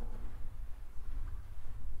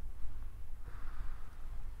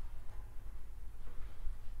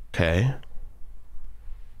 Okay.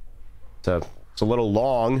 It's a little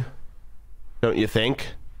long, don't you think?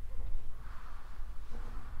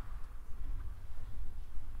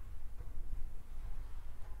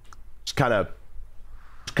 Just kind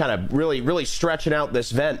of really stretching out this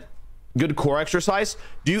vent. Good core exercise.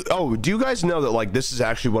 Do you guys know that, like, this is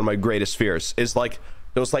actually one of my greatest fears, is like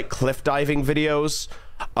those like cliff diving videos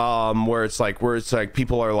where it's like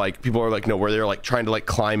people are like where they're like trying to like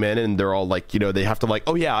climb in and they're all like, you know, they have to like,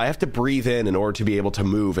 oh yeah, I have to breathe in order to be able to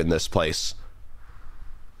move in this place.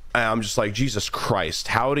 And I'm just like, Jesus Christ,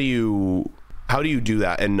 how do you do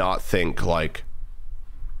that and not think like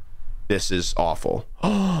this is awful?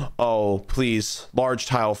 Oh, please, large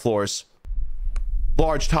tile floors.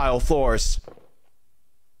 Large tile floors.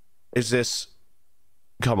 Is this,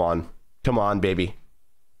 come on baby.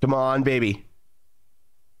 Come on, baby.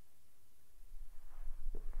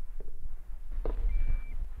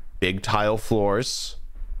 Big tile floors.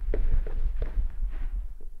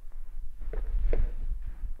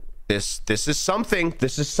 This is something.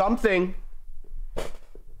 This is something.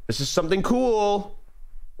 This is something cool.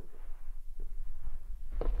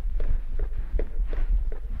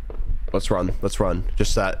 Let's run. Let's run.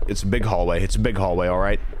 Just that. It's a big hallway. It's a big hallway, all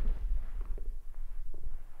right?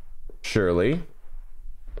 Surely.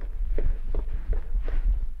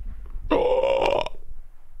 Oh.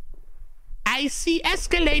 I see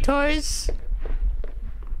escalators.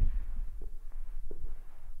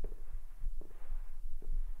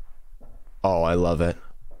 Oh, I love it.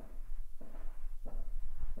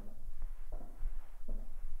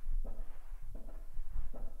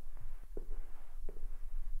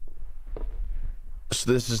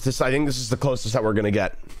 So I think this is the closest that we're gonna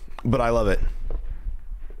get, but I love it.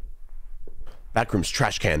 Backrooms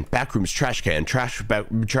trash can. Backrooms trash can.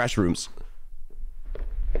 Trash rooms.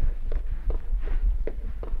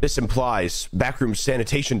 This implies backrooms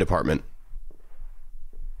sanitation department.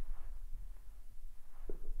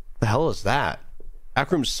 The hell is that?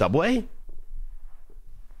 Backrooms subway?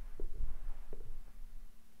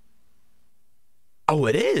 Oh,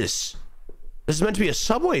 it is. This is meant to be a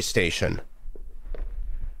subway station.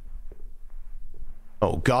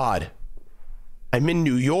 Oh God, I'm in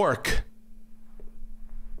New York.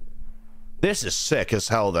 This is sick as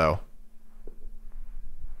hell though.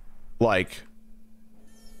 Like,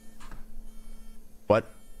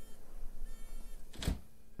 what?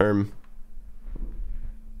 Oh,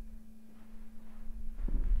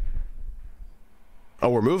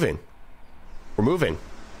 we're moving. We're moving.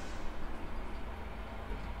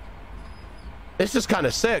 This is kind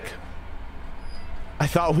of sick. I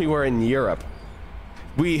thought we were in Europe.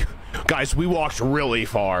 We Guys, we walked really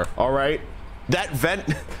far. All right. That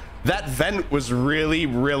vent was really,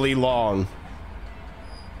 really long.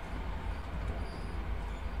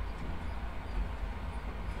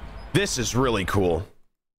 This is really cool.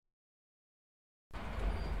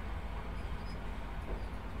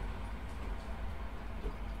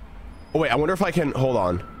 Oh, wait, I wonder if I can, hold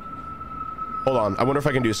on. Hold on. I wonder if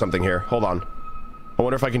I can do something here. Hold on. I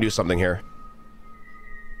wonder if I can do something here.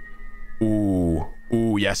 Ooh.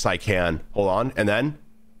 Ooh, yes, I can. Hold on. And then.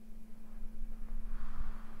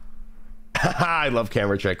 I love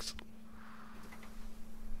camera tricks.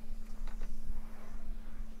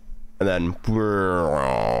 And then.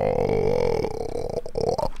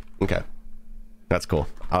 Okay. That's cool.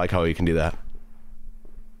 I like how you can do that.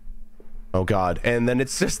 Oh god, and then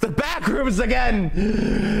it's just the back rooms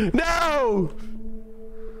again. No,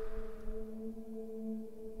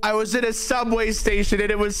 I was in a subway station and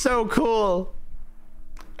it was so cool,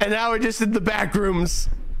 and now we're just in the back rooms.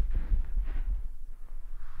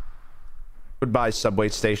 Goodbye, subway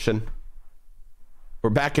station.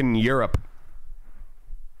 We're back in Europe.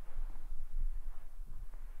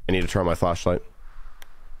 I need to turn on my flashlight.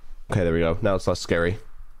 Okay, there we go. Now it's less scary.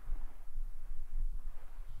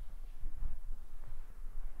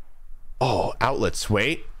 Oh, outlets.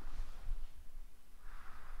 Wait.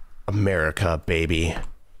 America, baby.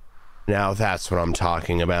 Now that's what I'm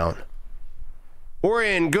talking about. We're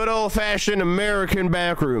in good old-fashioned American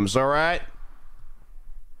back rooms, all right?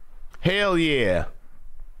 Hell yeah.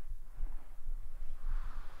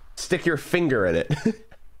 Stick your finger in it.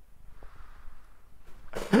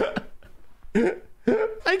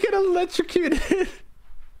 I get electrocuted.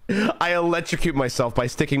 I electrocute myself by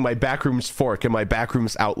sticking my backroom's fork in my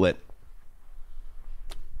backroom's outlet.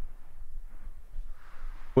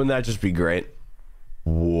 Wouldn't that just be great?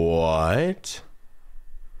 What?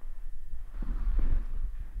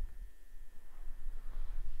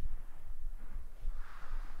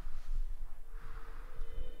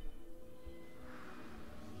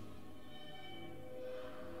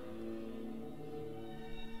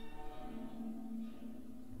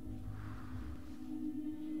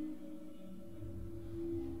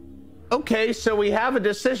 Okay, so we have a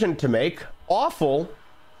decision to make. Awful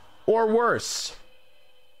or worse?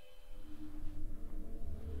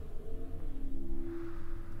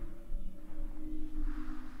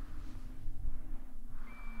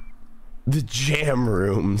 The jam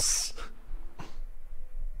rooms.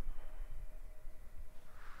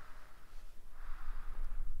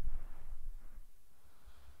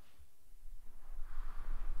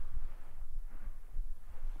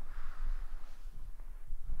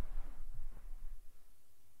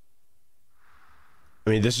 I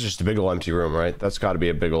mean, this is just a big ol' empty room, right? That's got to be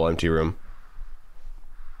a big ol' empty room.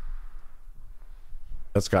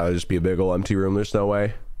 That's got to just be a big ol' empty room. There's no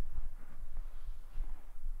way.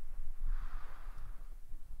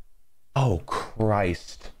 Oh,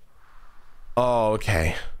 Christ. Oh,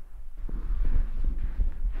 okay.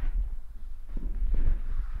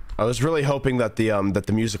 I was really hoping that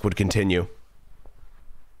the music would continue.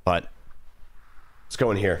 But let's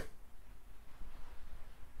go in here.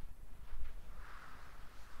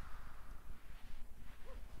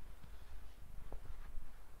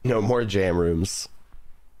 No more jam rooms.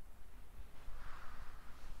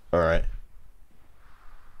 All right.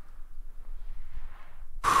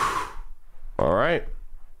 All right.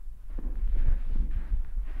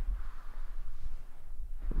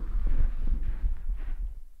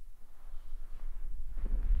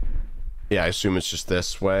 Yeah, I assume it's just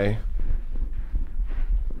this way.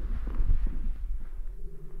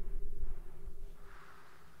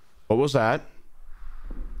 What was that?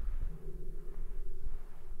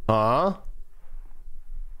 Huh?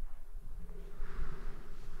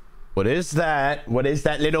 What is that? What is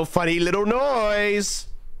that little funny little noise?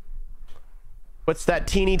 What's that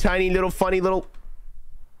teeny tiny little funny little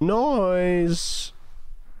noise?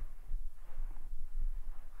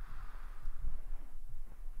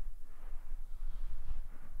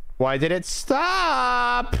 Why did it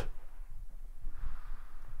stop?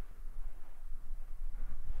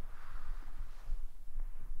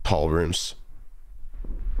 Hall rooms.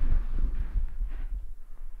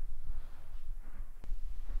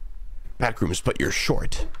 Backrooms, but you're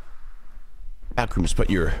short. Backrooms,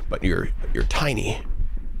 but you're tiny.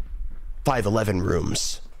 5'11"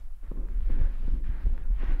 rooms.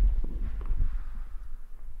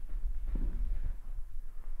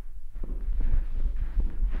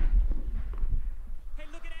 Hey,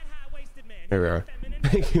 look at that high-waisted man. Here we are.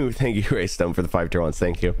 Thank you, Ray Stone, for the 5 tier ones.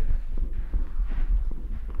 Thank you.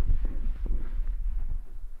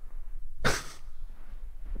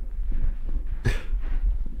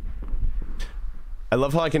 I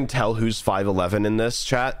love how I can tell who's 5'11" in this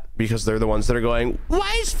chat because they're the ones that are going,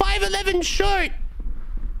 why is 5'11" short?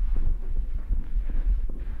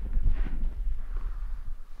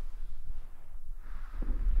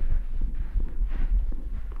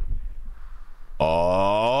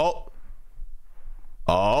 Oh.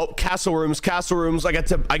 Oh, castle rooms, castle rooms. I get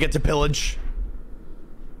to pillage.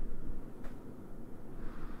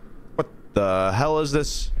 What the hell is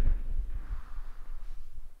this?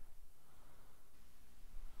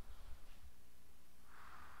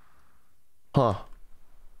 Huh.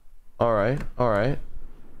 All right. All right.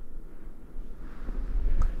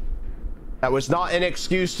 That was not an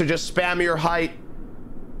excuse to just spam your height.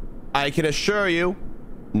 I can assure you,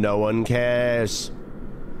 no one cares.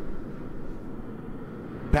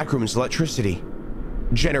 Backrooms, electricity.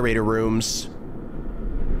 Generator rooms.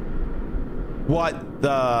 What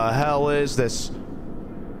the hell is this?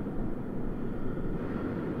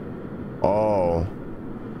 Oh.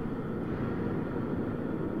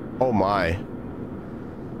 Oh my.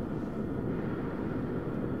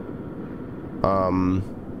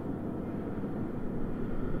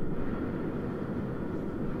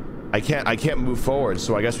 I can't move forward,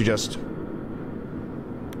 so I guess we just,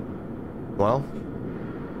 well,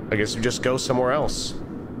 I guess we just go somewhere else.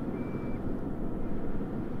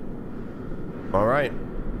 All right.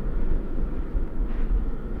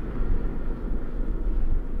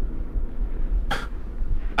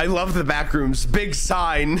 I love the backrooms. Big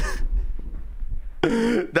sign.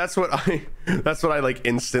 That's what I like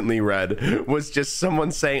instantly read, was just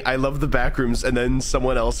someone saying I love the backrooms and then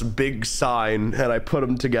someone else big sign, and I put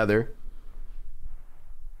them together.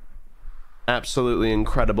 Absolutely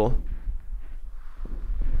incredible.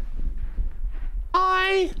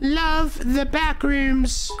 I love the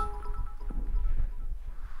backrooms.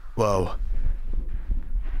 Whoa.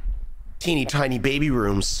 Teeny tiny baby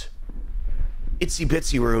rooms. Itsy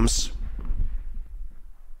bitsy rooms.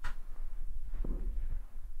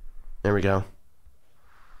 There we go.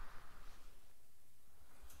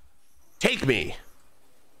 Take me.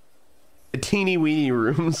 The teeny weeny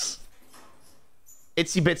rooms.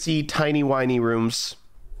 Itsy bitsy tiny whiny rooms.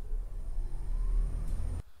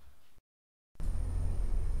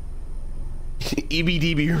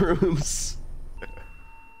 EBDB rooms.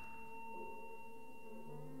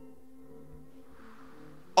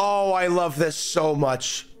 Oh, I love this so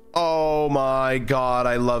much. Oh my god,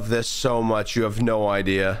 I love this so much. You have no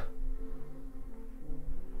idea.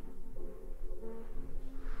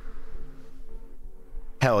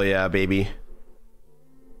 Hell yeah, baby.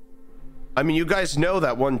 I mean, you guys know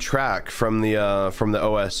that one track from the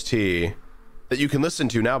OST that you can listen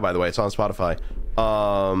to now, by the way. It's on Spotify.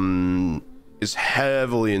 Is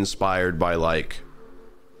heavily inspired by like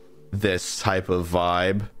this type of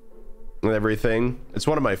vibe and everything. It's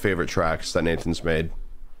one of my favorite tracks that Nathan's made.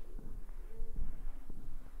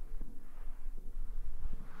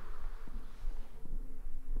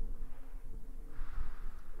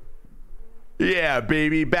 Yeah,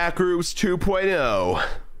 baby, Backrooms 2.0.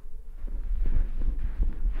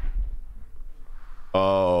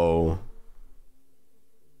 Oh.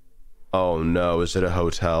 Oh no, is it a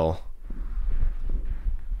hotel?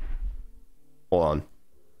 Hold on.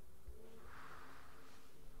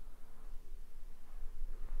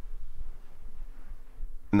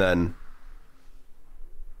 And then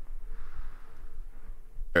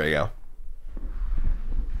there you go.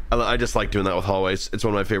 I just like doing that with hallways. It's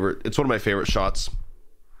one of my favorite shots.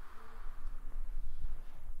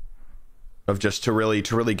 Of just to really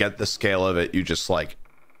get the scale of it, you just like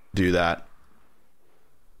do that.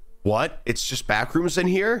 What? It's just backrooms in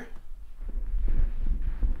here?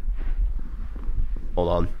 Hold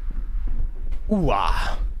on. Ooh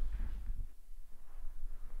ah.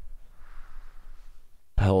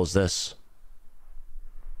 The hell is this?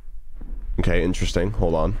 Okay, interesting.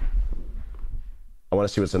 Hold on. I want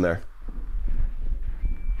to see what's in there.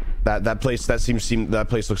 That place that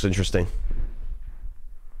place looks interesting.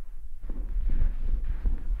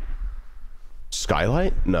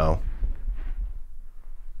 Skylight? No.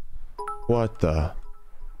 What the?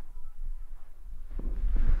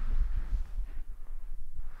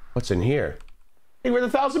 What's in here? Hey, we're the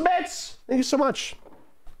 1,000 bits. Thank you so much.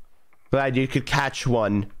 Glad you could catch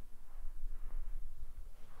one.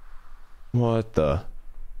 What the?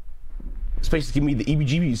 This place is giving me the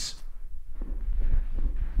EBGBs.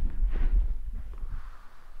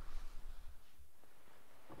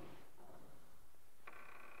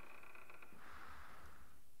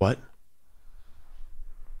 What?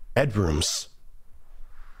 Bedrooms.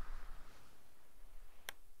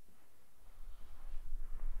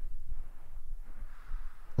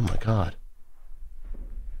 Oh my god.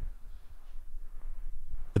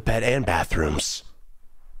 bed and bathrooms.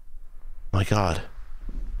 My God.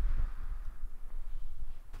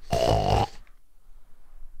 Yeah,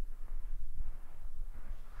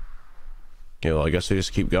 well, I guess we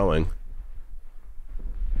just keep going.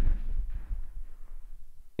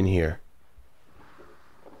 In here.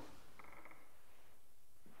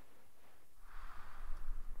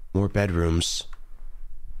 More bedrooms.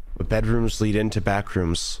 But bedrooms lead into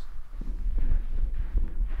backrooms.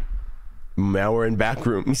 Now we're in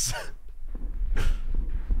backrooms.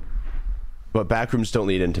 But backrooms don't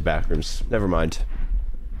lead into backrooms. Never mind.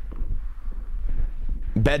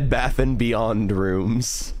 Bed, Bath, and Beyond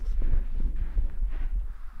rooms.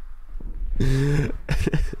 We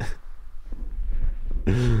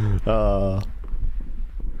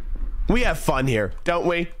have fun here, don't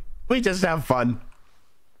we? We just have fun.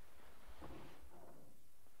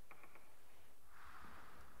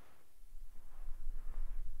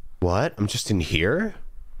 What? I'm just in here?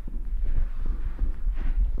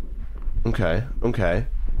 Okay, okay.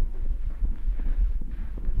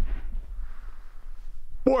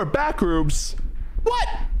 More backrooms. What?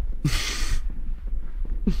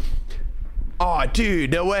 Oh,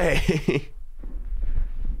 dude, no way.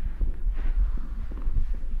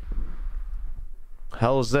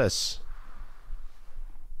 Hell is this?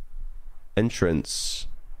 Entrance.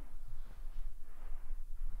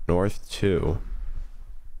 North 2.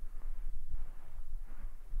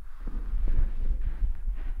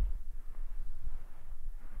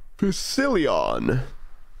 Priscillion.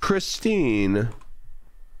 Christine.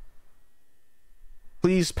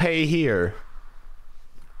 Please pay here.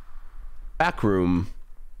 Backroom.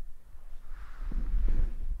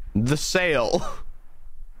 The sale.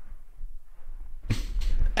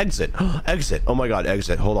 Exit. Exit. Oh my God,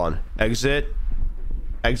 exit. Hold on. Exit.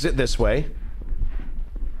 Exit this way.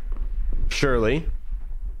 Surely.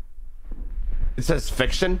 It says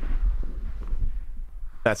fiction.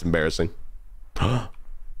 That's embarrassing.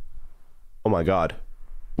 Oh my God.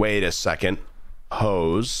 Wait a second.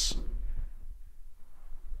 Hose.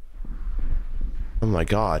 Oh my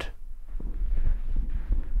God.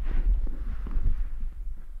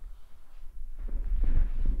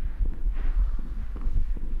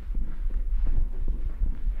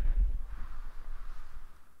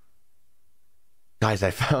 Guys, I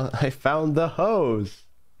found the hose.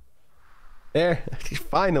 There,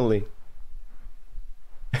 finally.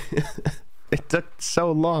 It took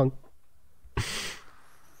so long.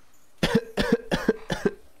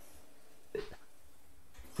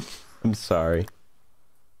 I'm sorry.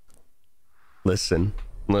 Listen,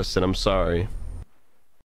 I'm sorry.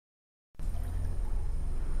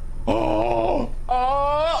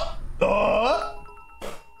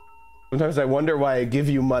 Sometimes I wonder why I give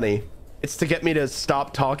you money. It's to get me to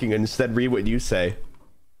stop talking and instead read what you say.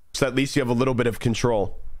 So at least you have a little bit of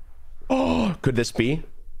control. Oh, could this be?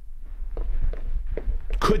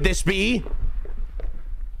 Could this be?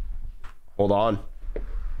 Hold on.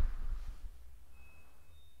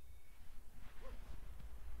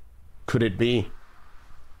 Could it be?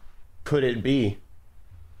 Could it be?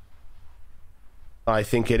 I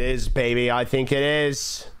think it is, baby. I think it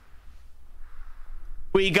is.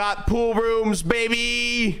 We got pool rooms,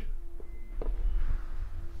 baby.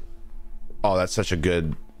 Oh, that's such a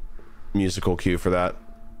good musical cue for that.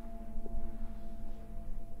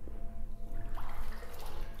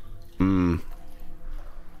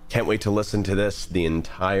 Can't wait to listen to this the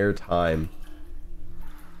entire time.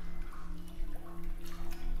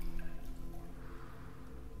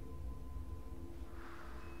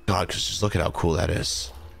 God, because just look at how cool that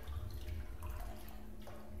is.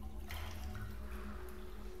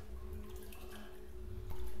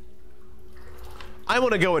 I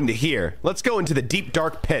want to go into here. Let's go into the deep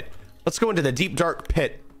dark pit. Let's go into the deep dark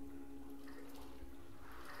pit.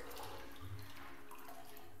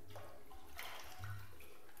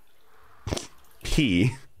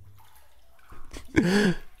 Pee.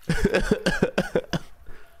 Do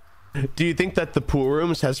you think that the pool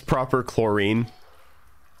rooms has proper chlorine?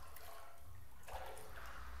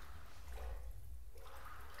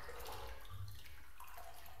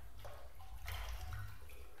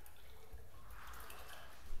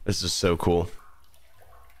 This is so cool.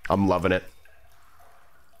 I'm loving it.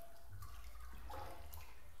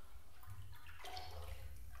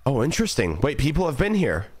 Oh, interesting. Wait, people have been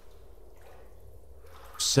here.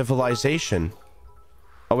 Civilization.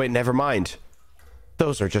 Oh, wait, never mind.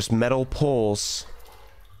 Those are just metal poles.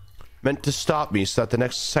 Meant to stop me so that the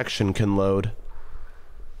next section can load.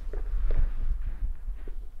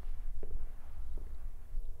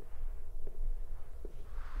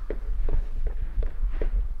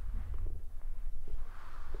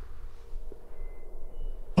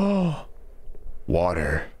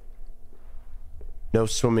 water. No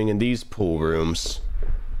swimming in these pool rooms.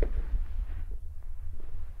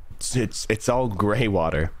 It's all gray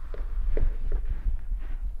water.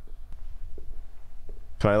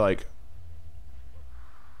 Can I like...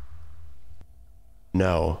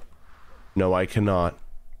 No. No, I cannot.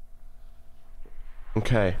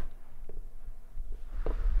 Okay.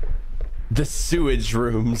 The sewage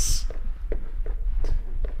rooms.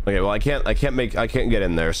 Okay, well I can't get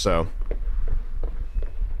in there, so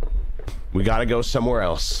we gotta go somewhere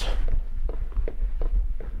else.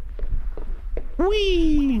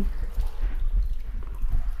 Whee!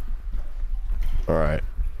 All right.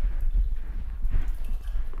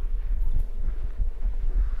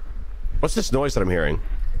 What's this noise that I'm hearing?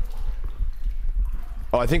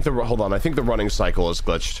 Oh, I think hold on. I think the running cycle is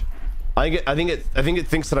glitched. I think it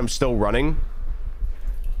thinks that I'm still running,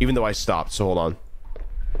 even though I stopped. So hold on.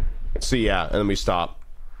 See, yeah, and then we stop.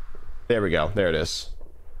 There we go. There it is.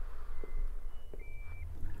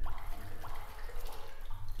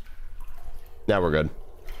 Now we're good.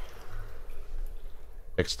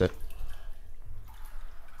 Fixed it.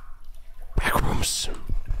 Backrooms.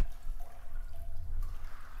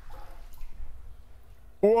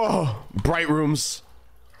 Whoa! Bright rooms.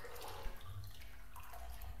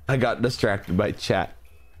 I got distracted by chat.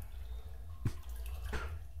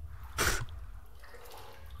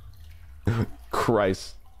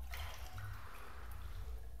 Christ.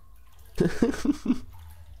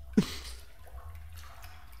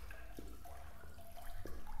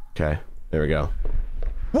 Okay, there we go.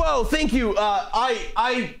 Whoa, thank you,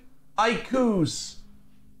 Coos.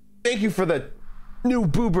 Thank you for the new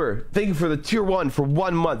boober. Thank you for the tier 1 for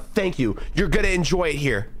 1 month. Thank you. You're gonna enjoy it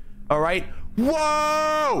here. All right.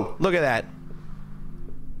 Whoa! Look at that.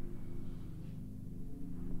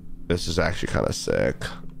 This is actually kind of sick.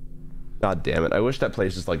 God damn it. I wish that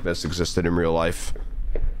places like this existed in real life.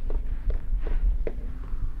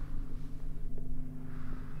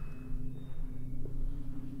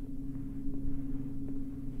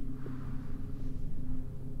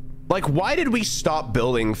 Like, why did we stop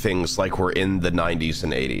building things like we're in the 90s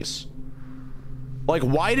and 80s? Like,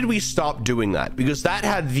 why did we stop doing that? Because that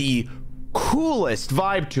had the coolest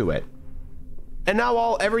vibe to it. And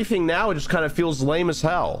now everything now just kind of feels lame as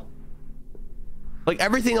hell. Like,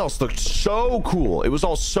 everything else looked so cool. It was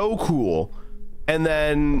all so cool. And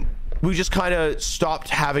then we just kind of stopped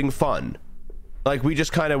having fun. Like, we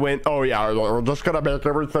just kind of went, oh yeah, we're just gonna make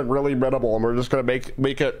everything really minimal, and we're just gonna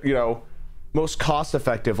make it, you know, most cost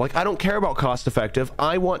effective. Like, I don't care about cost effective.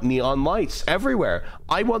 I want neon lights everywhere.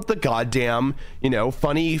 I want the goddamn, you know,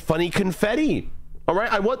 funny confetti. All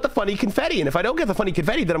right, I want the funny confetti, and if I don't get the funny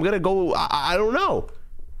confetti, then I'm gonna go, I don't know.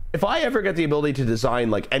 If I ever get the ability to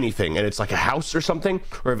design like anything, and it's like a house or something,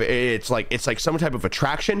 or if it's like some type of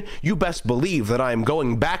attraction, you best believe that I am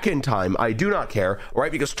going back in time. I do not care, all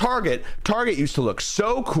right? Because Target used to look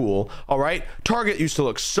so cool, all right? Target used to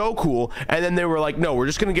look so cool, and then they were like, no, we're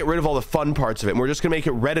just gonna get rid of all the fun parts of it, and we're just gonna make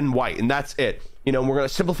it red and white, and that's it. You know, and we're gonna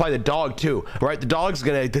simplify the dog too, all right? The dog's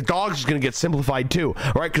gonna get simplified too,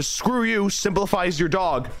 all right? Because screw you, simplifies your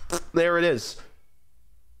dog. There it is.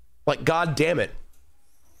 Like, god damn it.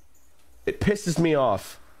 It pisses me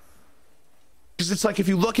off. Because it's like, if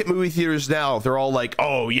you look at movie theaters now, they're all like,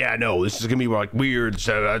 oh yeah, no, this is gonna be like weird.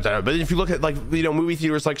 But if you look at, like, you know, movie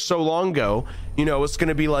theaters like so long ago, you know, it's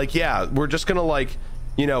gonna be like, yeah, we're just gonna, like,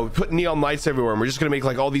 you know, put neon lights everywhere, and we're just gonna make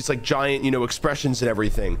like all these like giant, you know, expressions and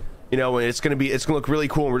everything, you know, and it's gonna look really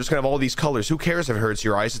cool, and we're just gonna have all these colors. Who cares if it hurts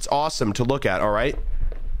your eyes? It's awesome to look at, all right?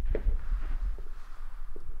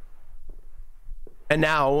 And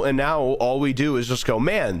now all we do is just go,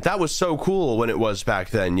 man, that was so cool when it was back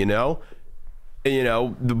then, you know? And, you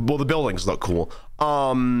know, well, the buildings look cool.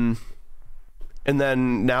 And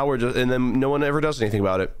then now and then no one ever does anything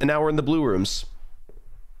about it. And now we're in the blue rooms.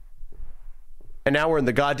 And now we're in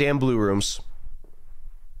the goddamn blue rooms.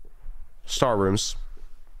 Star rooms.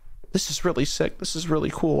 This is really sick. This is really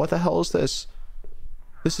cool. What the hell is this?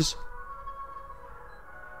 This is...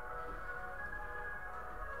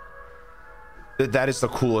 That is the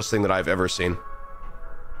coolest thing that I've ever seen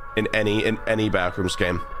in any Backrooms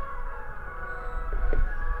game.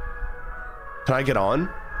 Can I get on?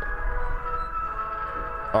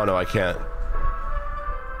 Oh no, I can't.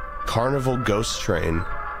 Carnival Ghost Train.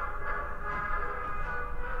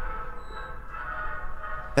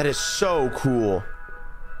 That is so cool.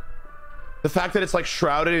 The fact that it's like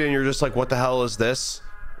shrouded and you're just like, what the hell is this?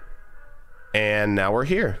 And now we're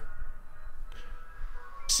here.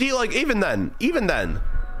 See, like, even then,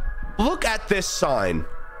 look at this sign.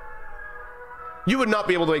 You would not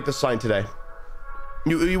be able to make this sign today.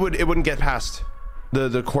 It wouldn't get past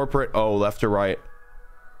the corporate, oh, left or right.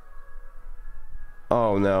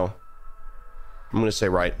 Oh no. I'm gonna say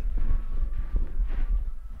right.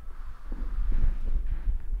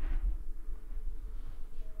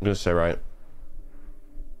 I'm gonna say right.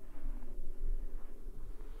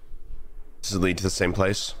 Does it lead to the same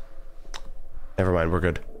place? Never mind, we're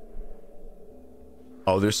good.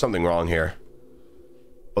 Oh, there's something wrong here.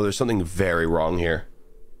 Oh, there's something very wrong here.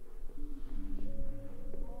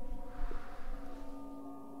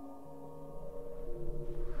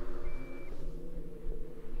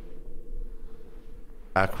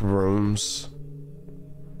 Backrooms.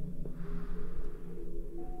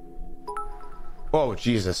 Oh,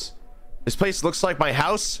 Jesus. This place looks like my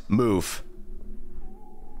house. Move.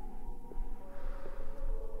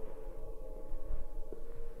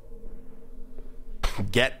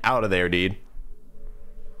 Get out of there, dude.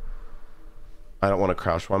 I don't want to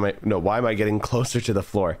crouch. Why am I getting closer to the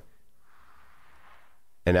floor?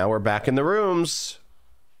 And now we're back in the rooms.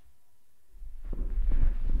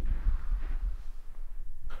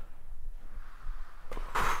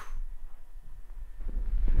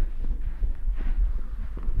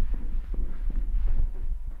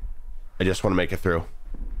 I just want to make it through.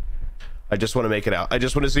 I just want to make it out. I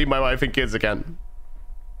just want to see my wife and kids again,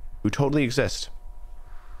 who totally exist.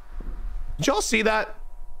 Did y'all see that?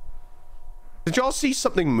 Did y'all see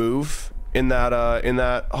something move in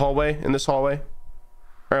that hallway, in this hallway?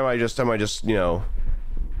 Or am I just, you know,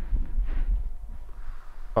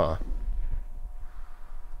 huh?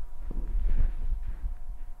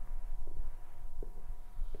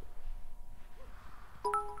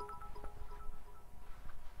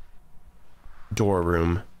 Door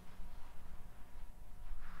room.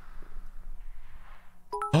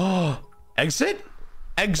 Oh, exit?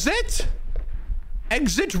 Exit?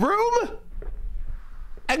 Exit room?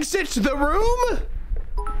 Exit the room?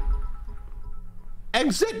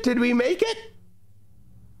 Exit? Did we make it?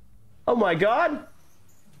 Oh my God.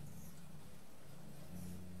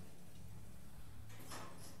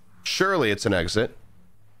 Surely it's an exit.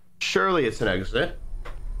 Surely it's an exit.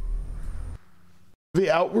 The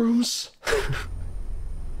outrooms?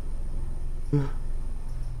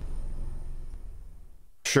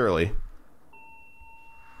 Surely.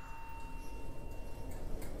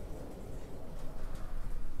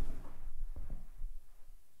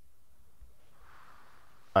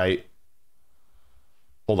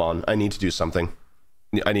 Hold on. I need to do something.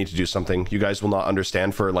 I need to do something. You guys will not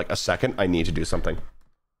understand for like a second. I need to do something.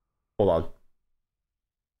 Hold on.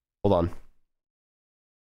 Hold on.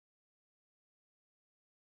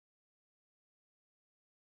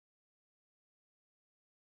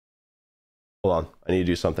 Hold on. I need to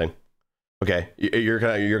do something. Okay. You're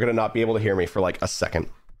gonna not be able to hear me for like a second.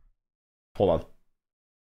 Hold on.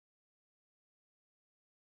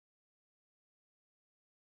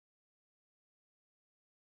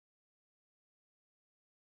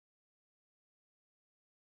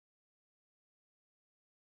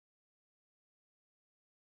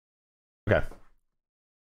 Okay.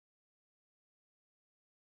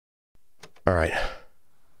 All right.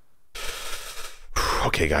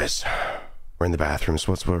 Okay, guys. We're in the bathrooms.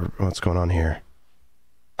 What's going on here?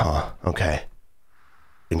 Huh. Okay.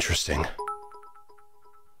 Interesting.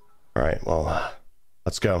 All right. Well,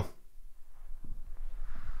 let's go.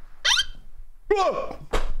 Whoa!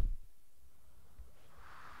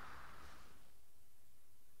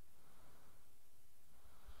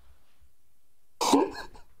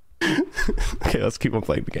 Okay, let's keep on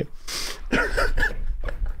playing the game.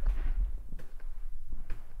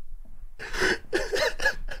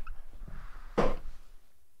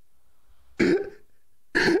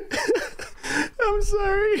 I'm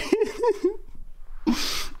sorry.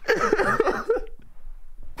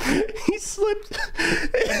 He slipped.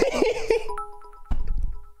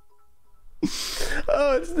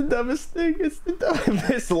 Oh, it's the dumbest thing. It's the dumbest. I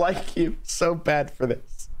dislike you so bad for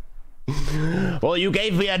this. Well, you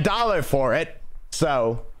gave me $1 for it,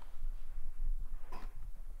 so.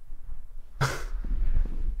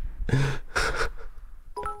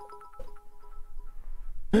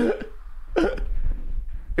 It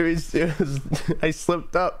was, I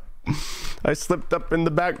slipped up. I slipped up in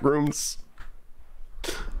the back rooms.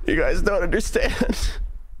 You guys don't understand.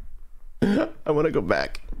 I want to go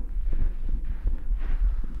back.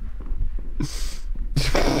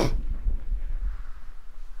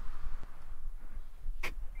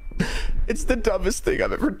 It's the dumbest thing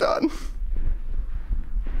I've ever done.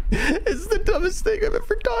 It's the dumbest thing I've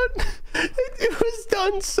ever done. It was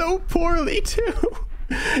done so poorly too.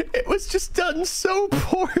 It was just done so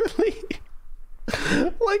poorly.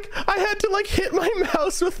 Like, I had to like hit my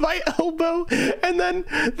mouse with my elbow and then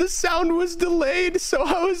the sound was delayed, so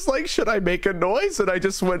I was like, should I make a noise? And I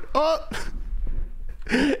just went up.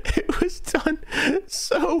 It was done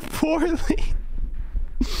so poorly.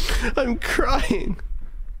 I'm crying.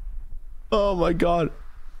 Oh my god.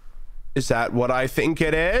 Is that what I think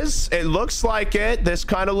it is? It looks like it. This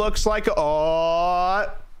kind of looks like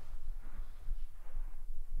oh.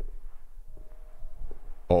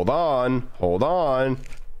 Hold on. Hold on.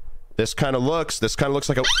 This kind of looks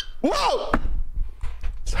like a whoa!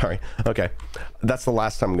 Sorry. Okay. That's the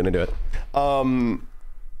last time I'm gonna do it.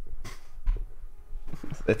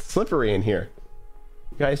 It's slippery in here.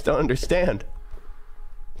 You guys don't understand.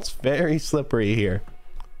 It's very slippery here.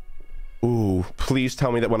 Ooh, please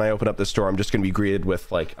tell me that when I open up this door, I'm just gonna be greeted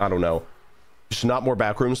with, like, I don't know, just not more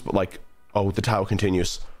back rooms, but like, oh, the tile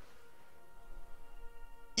continues.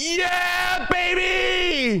 Yeah,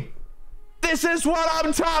 baby! This is what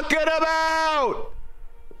I'm talking about!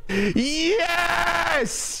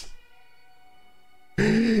 Yes!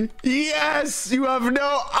 Yes! You have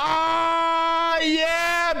no... Ah!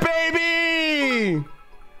 Yeah, baby!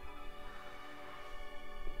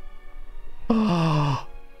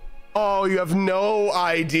 Oh, you have no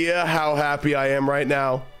idea how happy I am right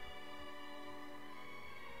now.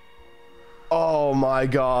 Oh my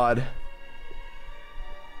god.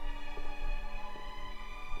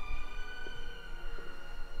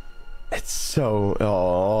 It's so...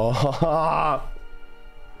 Oh.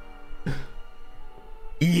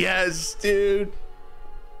 Yes, dude.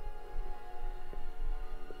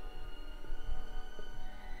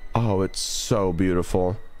 Oh, it's so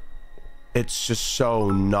beautiful. It's just so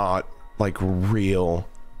not like real,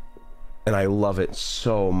 and I love it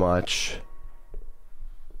so much.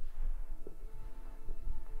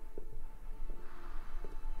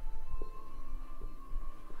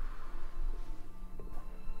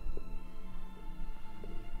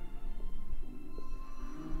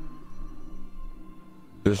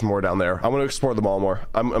 There's more down there. I'm gonna explore the mall more.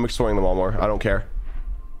 I'm exploring the mall more. I don't care.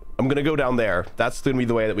 I'm gonna go down there. That's gonna be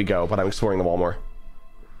the way that we go, but I'm exploring the mall more.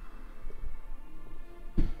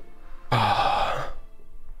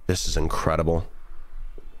 This is incredible.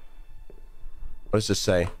 What does this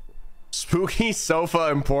say? Spooky Sofa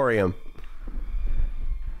Emporium.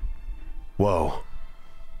 Whoa.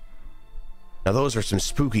 Now those are some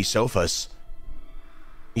spooky sofas.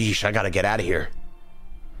 Yeesh, I gotta get out of here.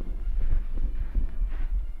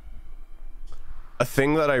 A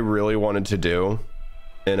thing that I really wanted to do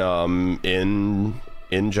in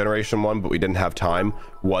Generation 1, but we didn't have time,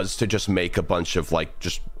 was to just make a bunch of like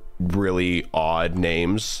just really odd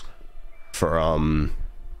names for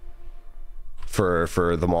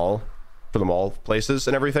the mall, places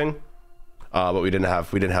and everything, but we didn't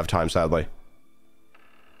have time, sadly.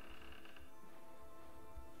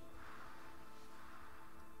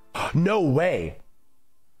 No way.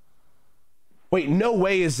 Wait, no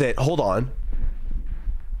way is it? Hold on.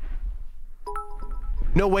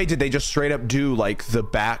 No way did they just straight up do like the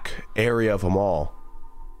back area of a mall.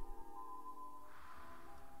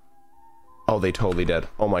 Oh, they totally did.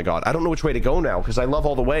 Oh my god. I don't know which way to go now because I love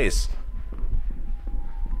all the ways.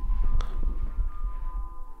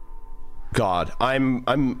 God, I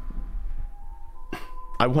want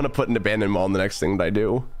to put an abandoned mall in the next thing that I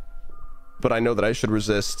do. But I know that I should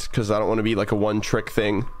resist because I don't want to be like a one trick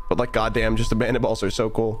thing. But like goddamn, just abandoned malls are so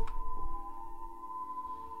cool.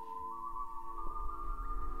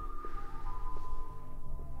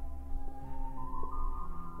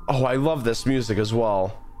 Oh, I love this music as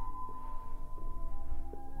well.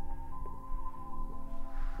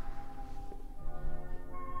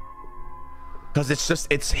 Because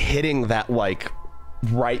it's hitting that like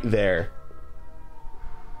right there.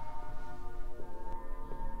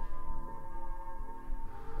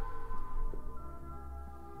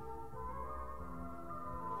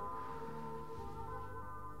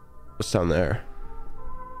 What's down there?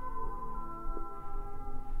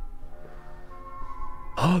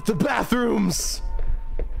 Oh, the bathrooms!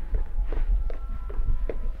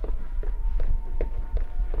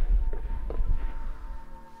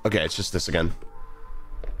 Okay, it's just this again.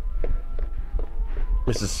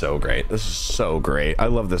 This is so great. This is so great. I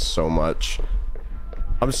love this so much.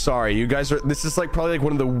 I'm sorry, you guys are... This is like probably like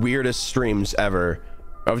one of the weirdest streams ever.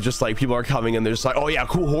 Of just like people are coming and they're just like, oh yeah,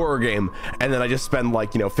 cool horror game. And then I just spend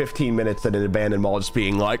like, you know, 15 minutes at an abandoned mall just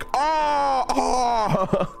being like, oh,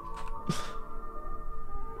 oh.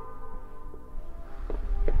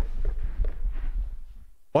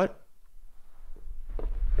 What?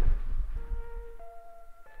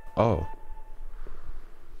 Oh.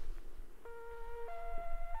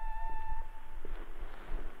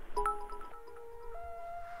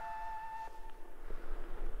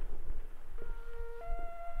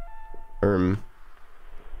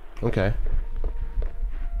 Okay.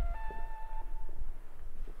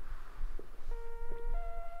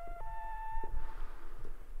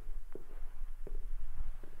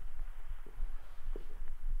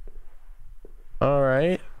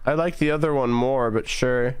 I like the other one more, but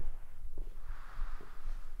sure.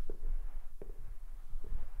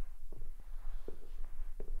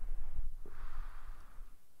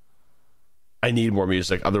 I need more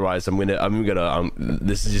music, otherwise I'm gonna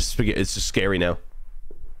this is just, it's just scary now.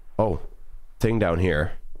 Oh, thing down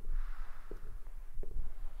here.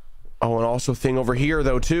 Oh, and also thing over here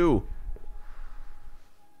though too.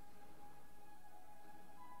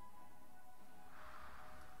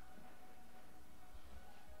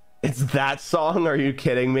 It's that song? Are you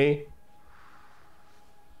kidding me?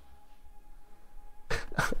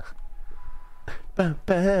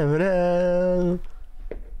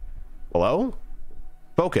 Hello?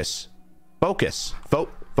 Focus. Focus.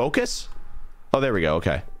 Focus? Oh, there we go.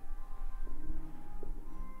 Okay.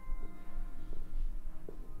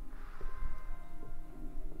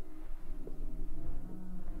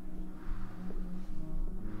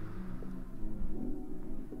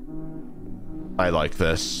 I like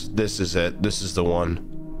this. This is it. This is the one.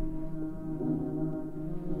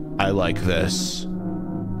 I like this.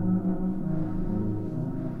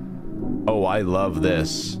 Oh, I love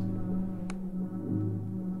this.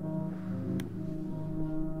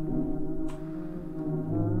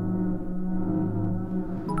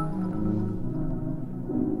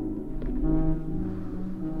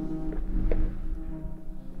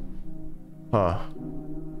 Huh.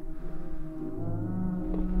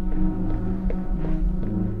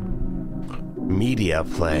 Media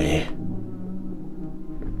play.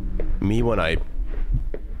 Me when I...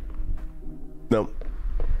 No.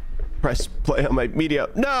 Press play on my media.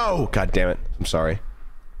 No! God damn it. I'm sorry.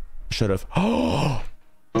 Should have. Oh!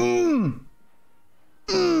 Mmm!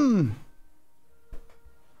 Mmm!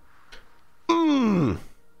 Mmm!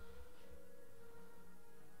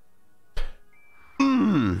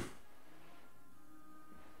 Mmm!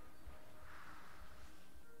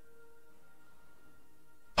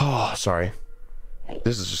 Oh, sorry.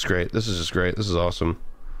 This is just great. This is just great. This is awesome.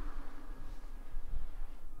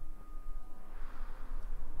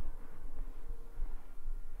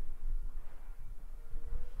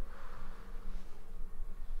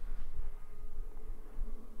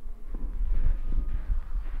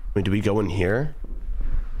 Wait, do we go in here?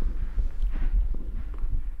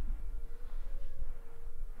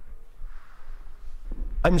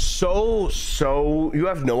 I'm so you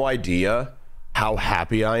have no idea how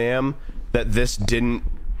happy I am that this didn't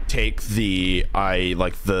take the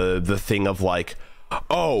the thing of like,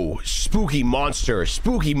 oh, spooky monster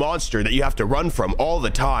that you have to run from all the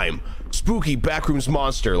time, spooky backrooms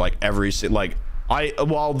monster, like every like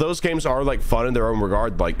while those games are like fun in their own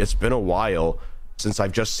regard, like it's been a while since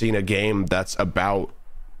I've just seen a game that's about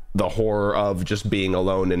the horror of just being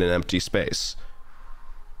alone in an empty space.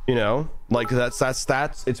 You know, like that's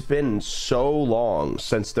it's been so long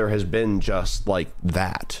since there has been just like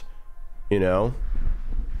that, you know,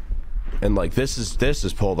 and like this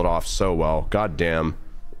has pulled it off so well. God damn.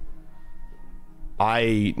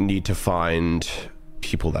 I need to find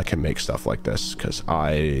people that can make stuff like this, because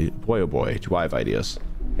boy oh boy, do I have ideas.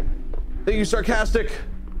 Thank you, Sarcastic,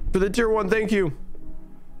 for the tier 1. Thank you.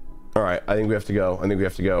 All right, I think we have to go.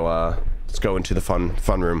 Let's go into the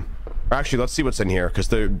fun room. Or actually, let's see what's in here, because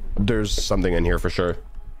there's something in here for sure.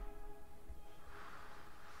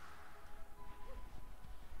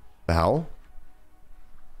 The hell?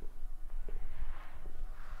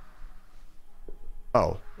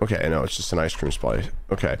 Oh, okay. No, it's just an ice cream supply.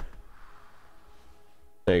 Okay.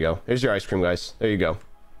 There you go. Here's your ice cream, guys. There you go.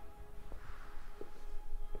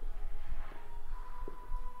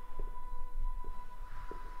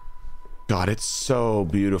 God, it's so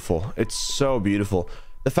beautiful. It's so beautiful.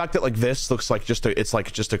 The fact that like this looks like it's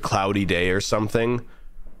like just a cloudy day or something.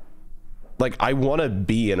 Like I want to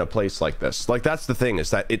be in a place like this. Like that's the thing,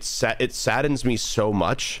 is that it saddens me so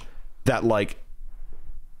much that like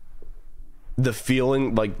the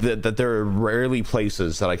feeling like that there are rarely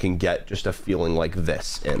places that I can get just a feeling like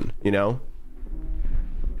this in, you know?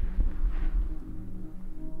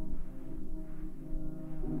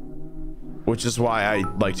 Which is why I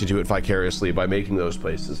like to do it vicariously by making those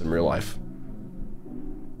places in real life.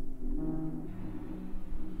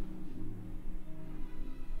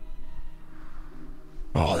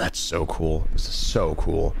 Oh, that's so cool. This is so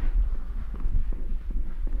cool.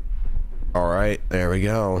 All right, there we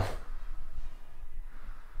go.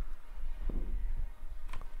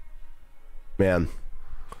 Man,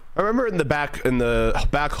 I remember in the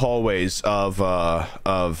back hallways of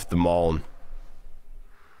the mall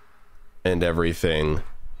and everything.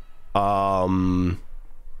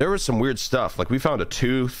 There was some weird stuff. Like we found a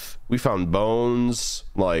tooth, we found bones.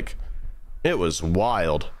 Like it was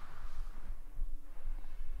wild.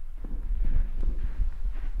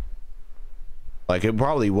 Like, it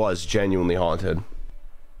probably was genuinely haunted.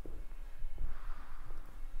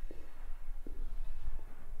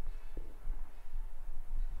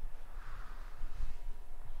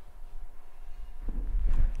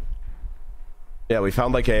 Yeah, we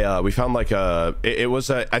found like a, it was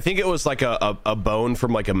a, I think it was like a bone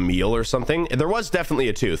from like a meal or something. There was definitely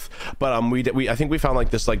a tooth, but I think we found like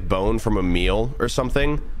this like bone from a meal or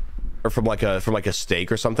something, or from like a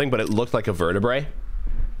steak or something, but it looked like a vertebrae.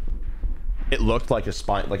 It looked like a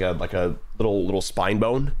spine, like a little spine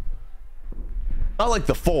bone. Not like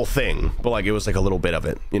the full thing, but like it was like a little bit of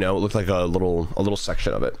it, you know, it looked like a little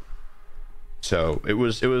section of it. So it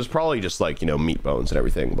was probably just like, you know, meat bones and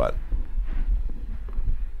everything, but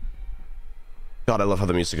God, I love how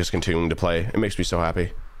the music is continuing to play. It makes me so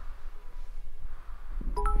happy.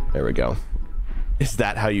 There we go. Is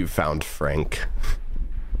that how you found Frank?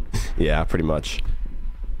 Yeah, pretty much.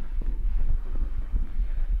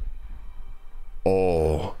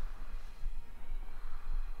 Oh.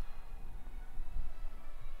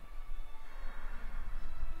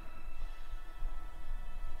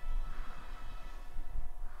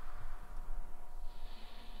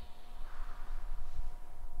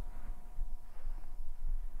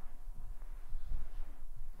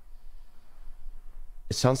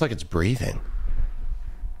 It sounds like it's breathing.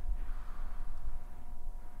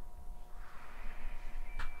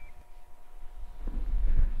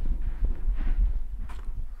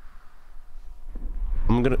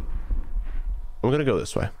 I'm gonna go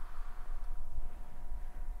this way.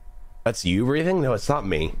 That's you breathing? No, it's not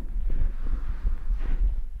me.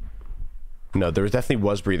 No, there definitely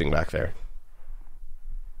was breathing back there.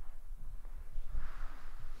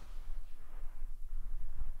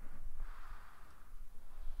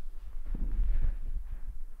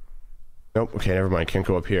 Nope. Okay, never mind. Can't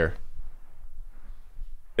go up here.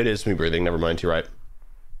 It is me breathing. Never mind. You're right.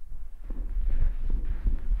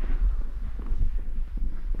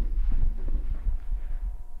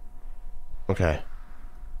 Okay.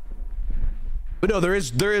 But no, there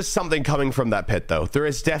is something coming from that pit, though. There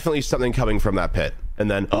is definitely something coming from that pit. And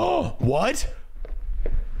then, oh, what?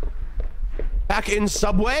 Back in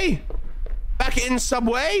Subway? Back in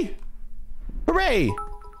Subway? Hooray!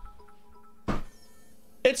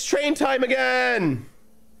 It's train time again!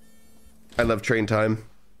 I love train time.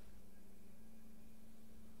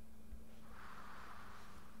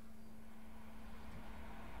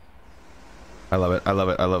 I love it. I love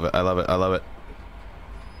it. I love it. I love it. I love it.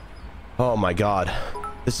 Oh my God.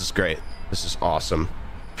 This is great. This is awesome.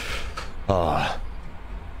 Yeah,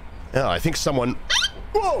 I think someone...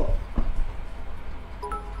 Whoa!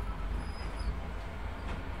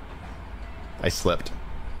 I slipped.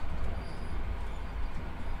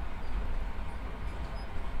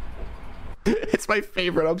 It's my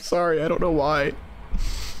favorite. I'm sorry. I don't know why.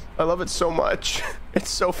 I love it so much. It's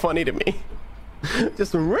so funny to me.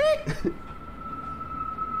 Just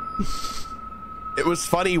it was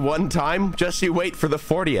funny one time. Just you wait for the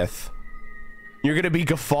 40th. You're gonna be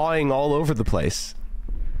guffawing all over the place.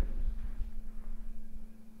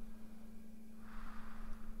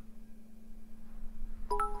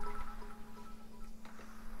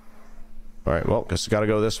 All right, well, guess we gotta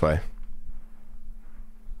go this way.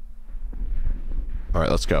 All right,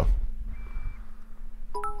 let's go.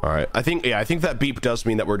 All right, I think that beep does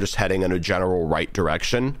mean that we're just heading in a general right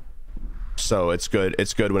direction. So it's good.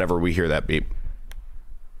 It's good whenever we hear that beep.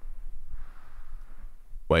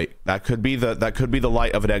 Wait, that could be the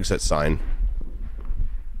light of an exit sign.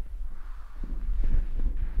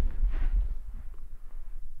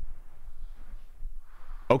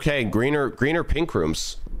 Okay, greener pink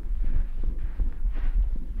rooms.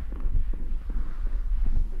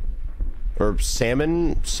 Or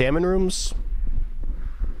salmon rooms.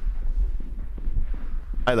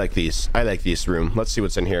 I like these. I like this room. Let's see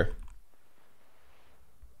what's in here.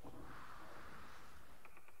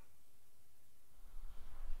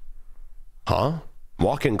 Huh?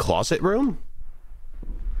 Walk-in closet room?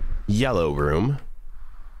 Yellow room.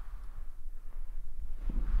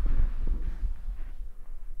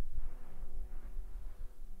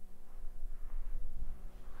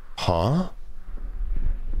 Huh?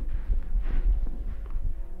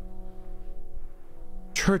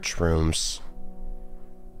 Church rooms.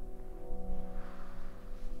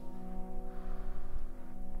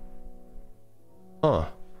 Huh.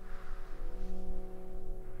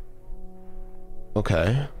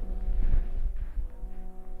 Okay.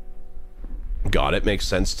 Got it. Makes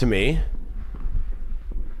sense to me.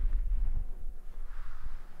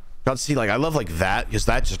 God, see, like, I love like that because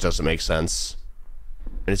that just doesn't make sense.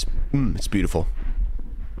 And it's beautiful.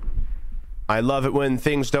 I love it when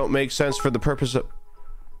things don't make sense for the purpose of...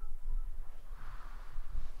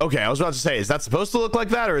 Okay, I was about to say, is that supposed to look like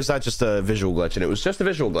that, or is that just a visual glitch? And it was just a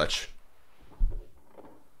visual glitch.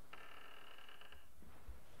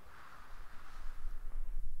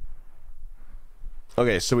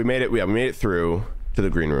 Okay, so we made it. Yeah, we made it through to the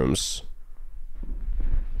green rooms.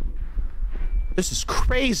 This is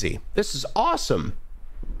crazy. This is awesome.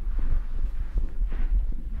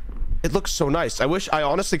 It looks so nice. I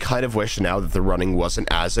honestly kind of wish now that the running wasn't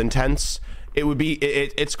as intense. It would be,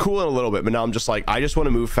 it's cool in a little bit, but now I'm just like, I just want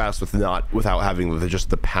to move fast without having just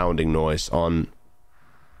the pounding noise on.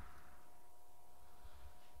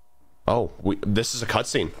 Oh, this is a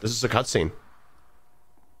cutscene. This is a cutscene.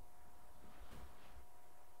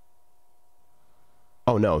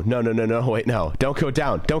 Oh no, no, no, no, no, wait, no. Don't go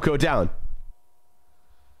down. Don't go down.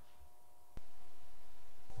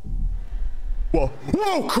 Whoa,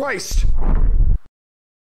 whoa, Christ.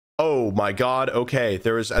 Oh my God. Okay,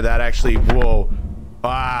 there was that actually. Whoa.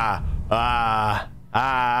 I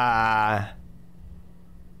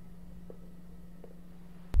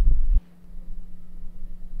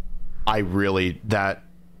really, that.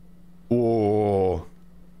 Oh.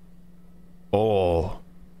 Oh.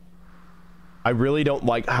 I really don't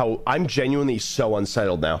like how I'm genuinely so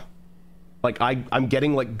unsettled now. Like I'm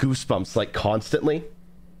getting like goosebumps like constantly.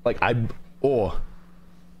 Like oh.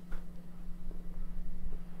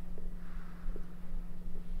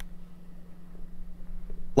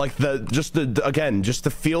 Like just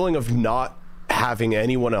the feeling of not having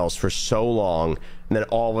anyone else for so long, and then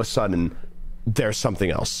all of a sudden there's something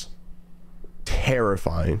else.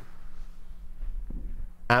 Terrifying.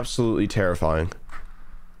 Absolutely terrifying.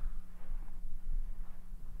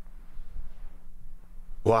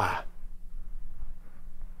 Wow.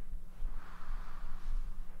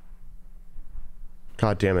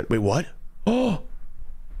 God damn it. Wait, what? Oh!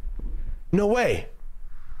 No way.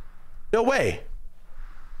 No way.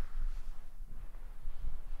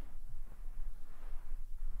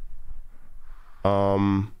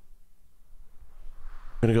 I'm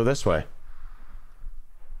gonna go this way.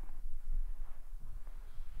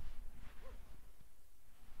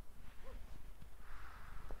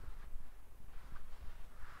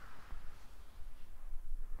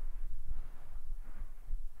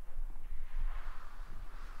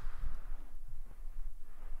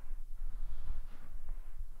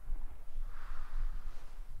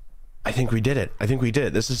 I think we did it. I think we did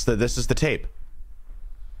it. This is the tape.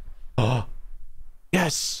 Oh.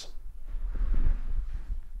 Yes.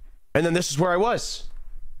 And then this is where I was.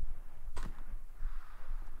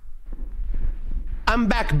 I'm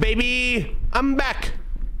back, baby. I'm back.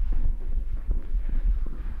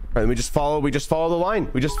 All right, we just follow the line.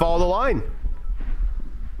 We just follow the line.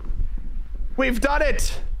 We've done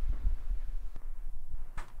it.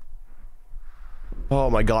 Oh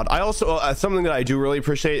my God. I also, something that I do really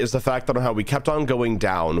appreciate is the fact that how we kept on going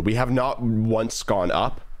down. We have not once gone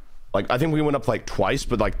up. Like, I think we went up like twice,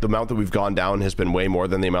 but like the amount that we've gone down has been way more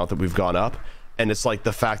than the amount that we've gone up. And it's like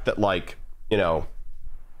the fact that, like, you know,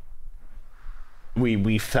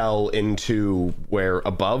 we fell into where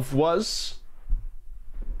above was,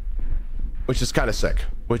 which is kind of sick,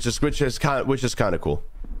 which is kind of cool.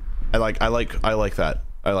 I like that.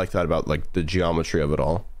 I like that about like the geometry of it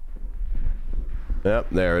all. Yep,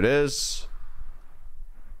 there it is.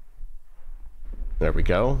 There we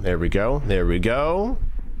go. There we go. There we go.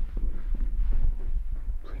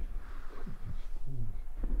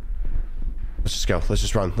 Let's just go. Let's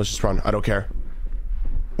just run. Let's just run. I don't care.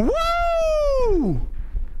 Woo!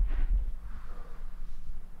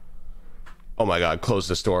 Oh my God. Close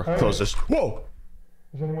this door. Hey. Close this. Whoa!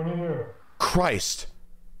 Is anyone in here? Christ.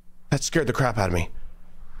 That scared the crap out of me.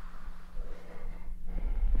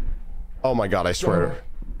 Oh my God, I swear.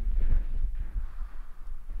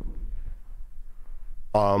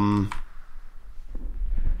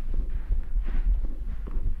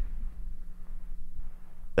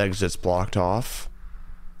 The exit's blocked off.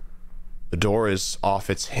 The door is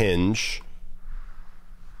off its hinge.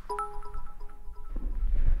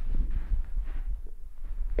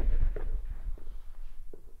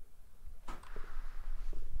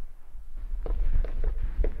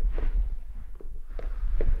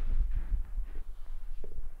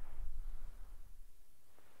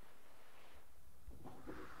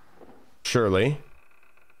 Surely.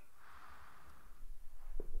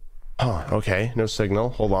 Huh, okay, no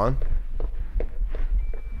signal. Hold on.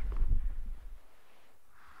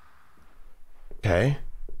 Okay.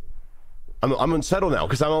 I'm unsettled now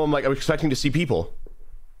because I'm expecting to see people.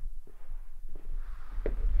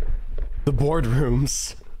 The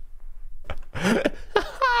boardrooms. The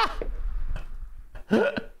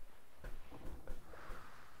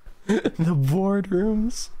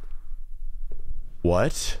boardrooms.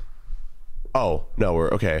 What? Oh, no,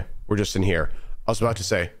 we're okay. We're just in here. I was about to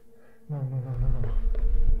say. No.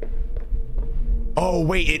 Oh,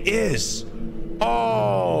 wait, it is.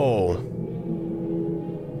 Oh.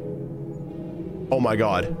 Oh my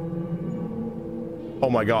God. Oh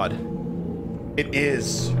my God. It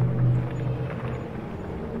is.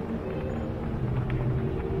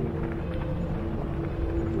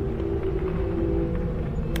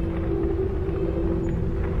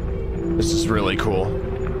 This is really cool.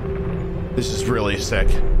 This is really sick.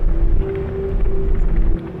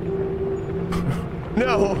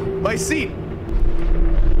 No, my seat.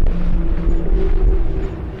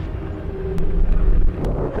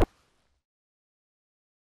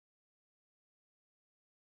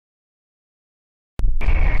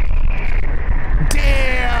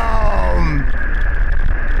 Damn.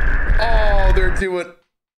 Oh, they're doing.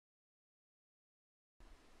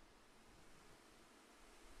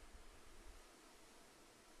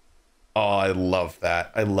 Oh, I love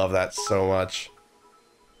that. I love that so much.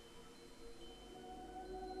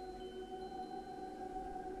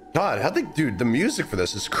 God, how they, dude, the music for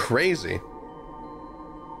this is crazy.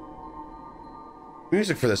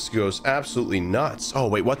 Music for this goes absolutely nuts. Oh,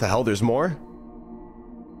 wait, what the hell? There's more?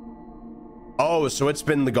 Oh, so it's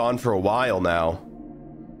been gone for a while now.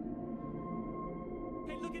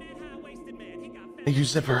 Hey, look at that high-waisted man. He got fat. Thank you,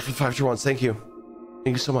 Zipper, for the 5 ones. Thank you.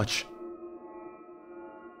 Thank you so much.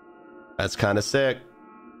 That's kind of sick.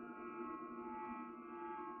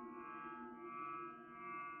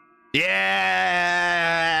 Yeah!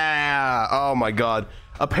 Oh my God.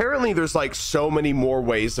 Apparently there's like so many more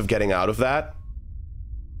ways of getting out of that.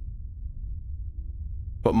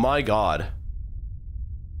 But my God.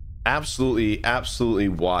 Absolutely, absolutely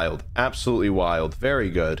wild. Absolutely wild.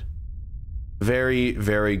 Very good. Very,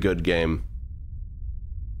 very good game.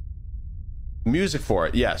 Music for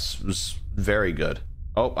it, yes, was very good.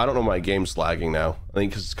 Oh, I don't know, my game's lagging now. I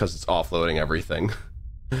think because it's offloading everything.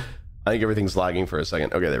 I think everything's lagging for a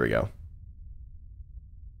second. Okay, there we go.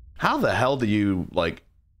 How the hell do you, like,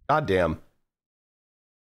 goddamn.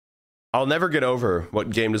 I'll never get over what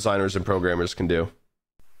game designers and programmers can do.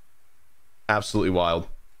 Absolutely wild.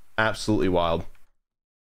 Absolutely wild.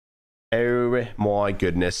 Oh my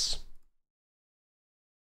goodness.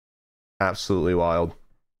 Absolutely wild.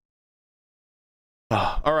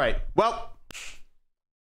 All right, well,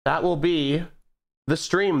 that will be the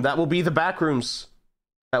stream. That will be the Backrooms.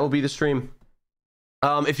 That will be the stream.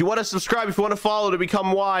 If you want to subscribe, if you want to follow to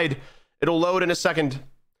become wide, it'll load in a second.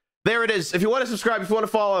 There it is. If you want to subscribe, if you want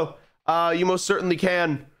to follow, you most certainly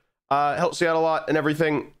can. Helps you out a lot and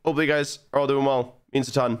everything. Hopefully you guys are all doing well. Means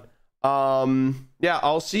a ton. Yeah,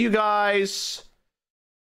 I'll see you guys.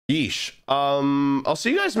 Yeesh. I'll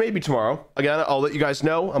see you guys maybe tomorrow. Again, I'll let you guys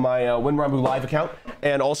know on my Ranboo live account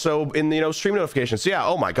and also in the stream notifications. So yeah,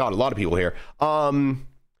 oh my God, a lot of people here.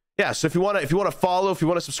 Yeah, so if you want to follow, if you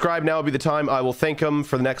want to subscribe, now would be the time. I will thank them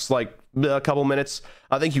for the next like a couple minutes.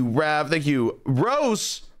 Thank you, Rav. Thank you,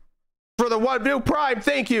 Rose, for the 1 new Prime.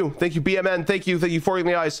 Thank you, BMN. Thank you, for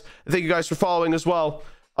the eyes. Thank you guys for following as well.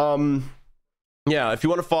 Yeah, if you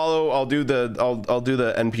want to follow, I'll do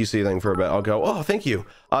the NPC thing for a bit. I'll go, oh, thank you.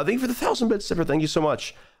 Thank you for the 1,000 bits, Zipper. Thank you so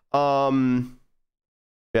much.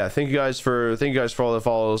 Yeah, thank you guys for all the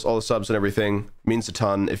follows, all the subs and everything. It means a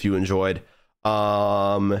ton if you enjoyed.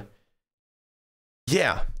 Yeah.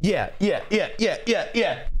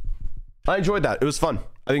 I enjoyed that. It was fun.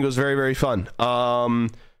 I think it was very, very fun.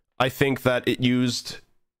 I think that it used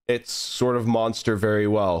its sort of monster very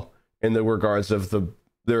well in the regards of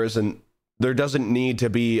there doesn't need to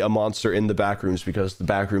be a monster in the Backrooms because the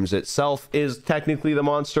Backrooms itself is technically the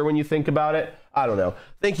monster when you think about it. I don't know.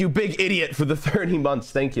 Thank you, Big Idiot, for the 30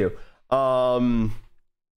 months. Thank you.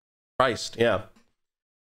 Christ, yeah.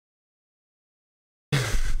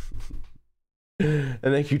 And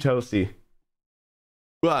thank you, Toasty.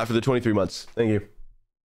 For the 23 months. Thank you.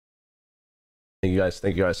 Thank you guys.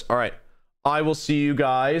 Thank you guys. All right. I will see you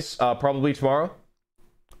guys probably tomorrow.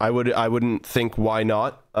 I wouldn't think why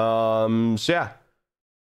not. So yeah,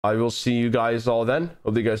 I will see you guys all then.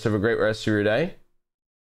 Hope you guys have a great rest of your day.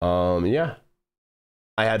 Yeah,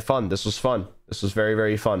 I had fun. This was fun. This was very,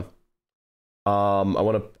 very fun. I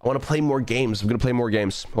want to play more games. I'm gonna play more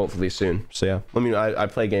games hopefully soon. So yeah, I mean I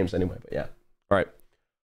play games anyway, but yeah. All right,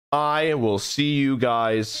 I will see you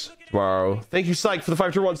guys tomorrow. Thank you, Psych, for the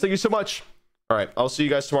 5 tier ones. Thank you so much. All right, I'll see you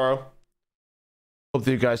guys tomorrow. Hope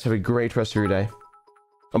that you guys have a great rest of your day.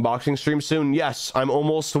 Unboxing stream soon. Yes, I'm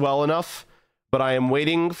almost well enough, but I am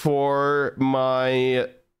waiting for my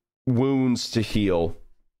wounds to heal.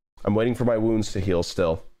 I'm waiting for my wounds to heal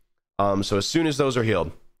still. So as soon as those are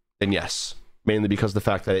healed, then yes, mainly because of the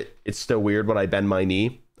fact that it's still weird when I bend my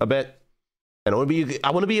knee a bit. And I want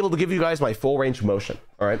to be able to give you guys my full range of motion.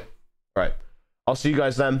 All right. All right. I'll see you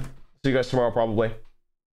guys then. See you guys tomorrow, probably.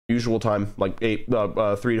 Usual time, like 3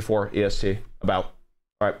 to 4 EST, about.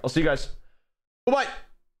 All right. I'll see you guys. Bye-bye.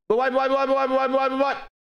 Bye-bye, bye-bye, bye-bye, bye-bye, bye-bye, bye-bye.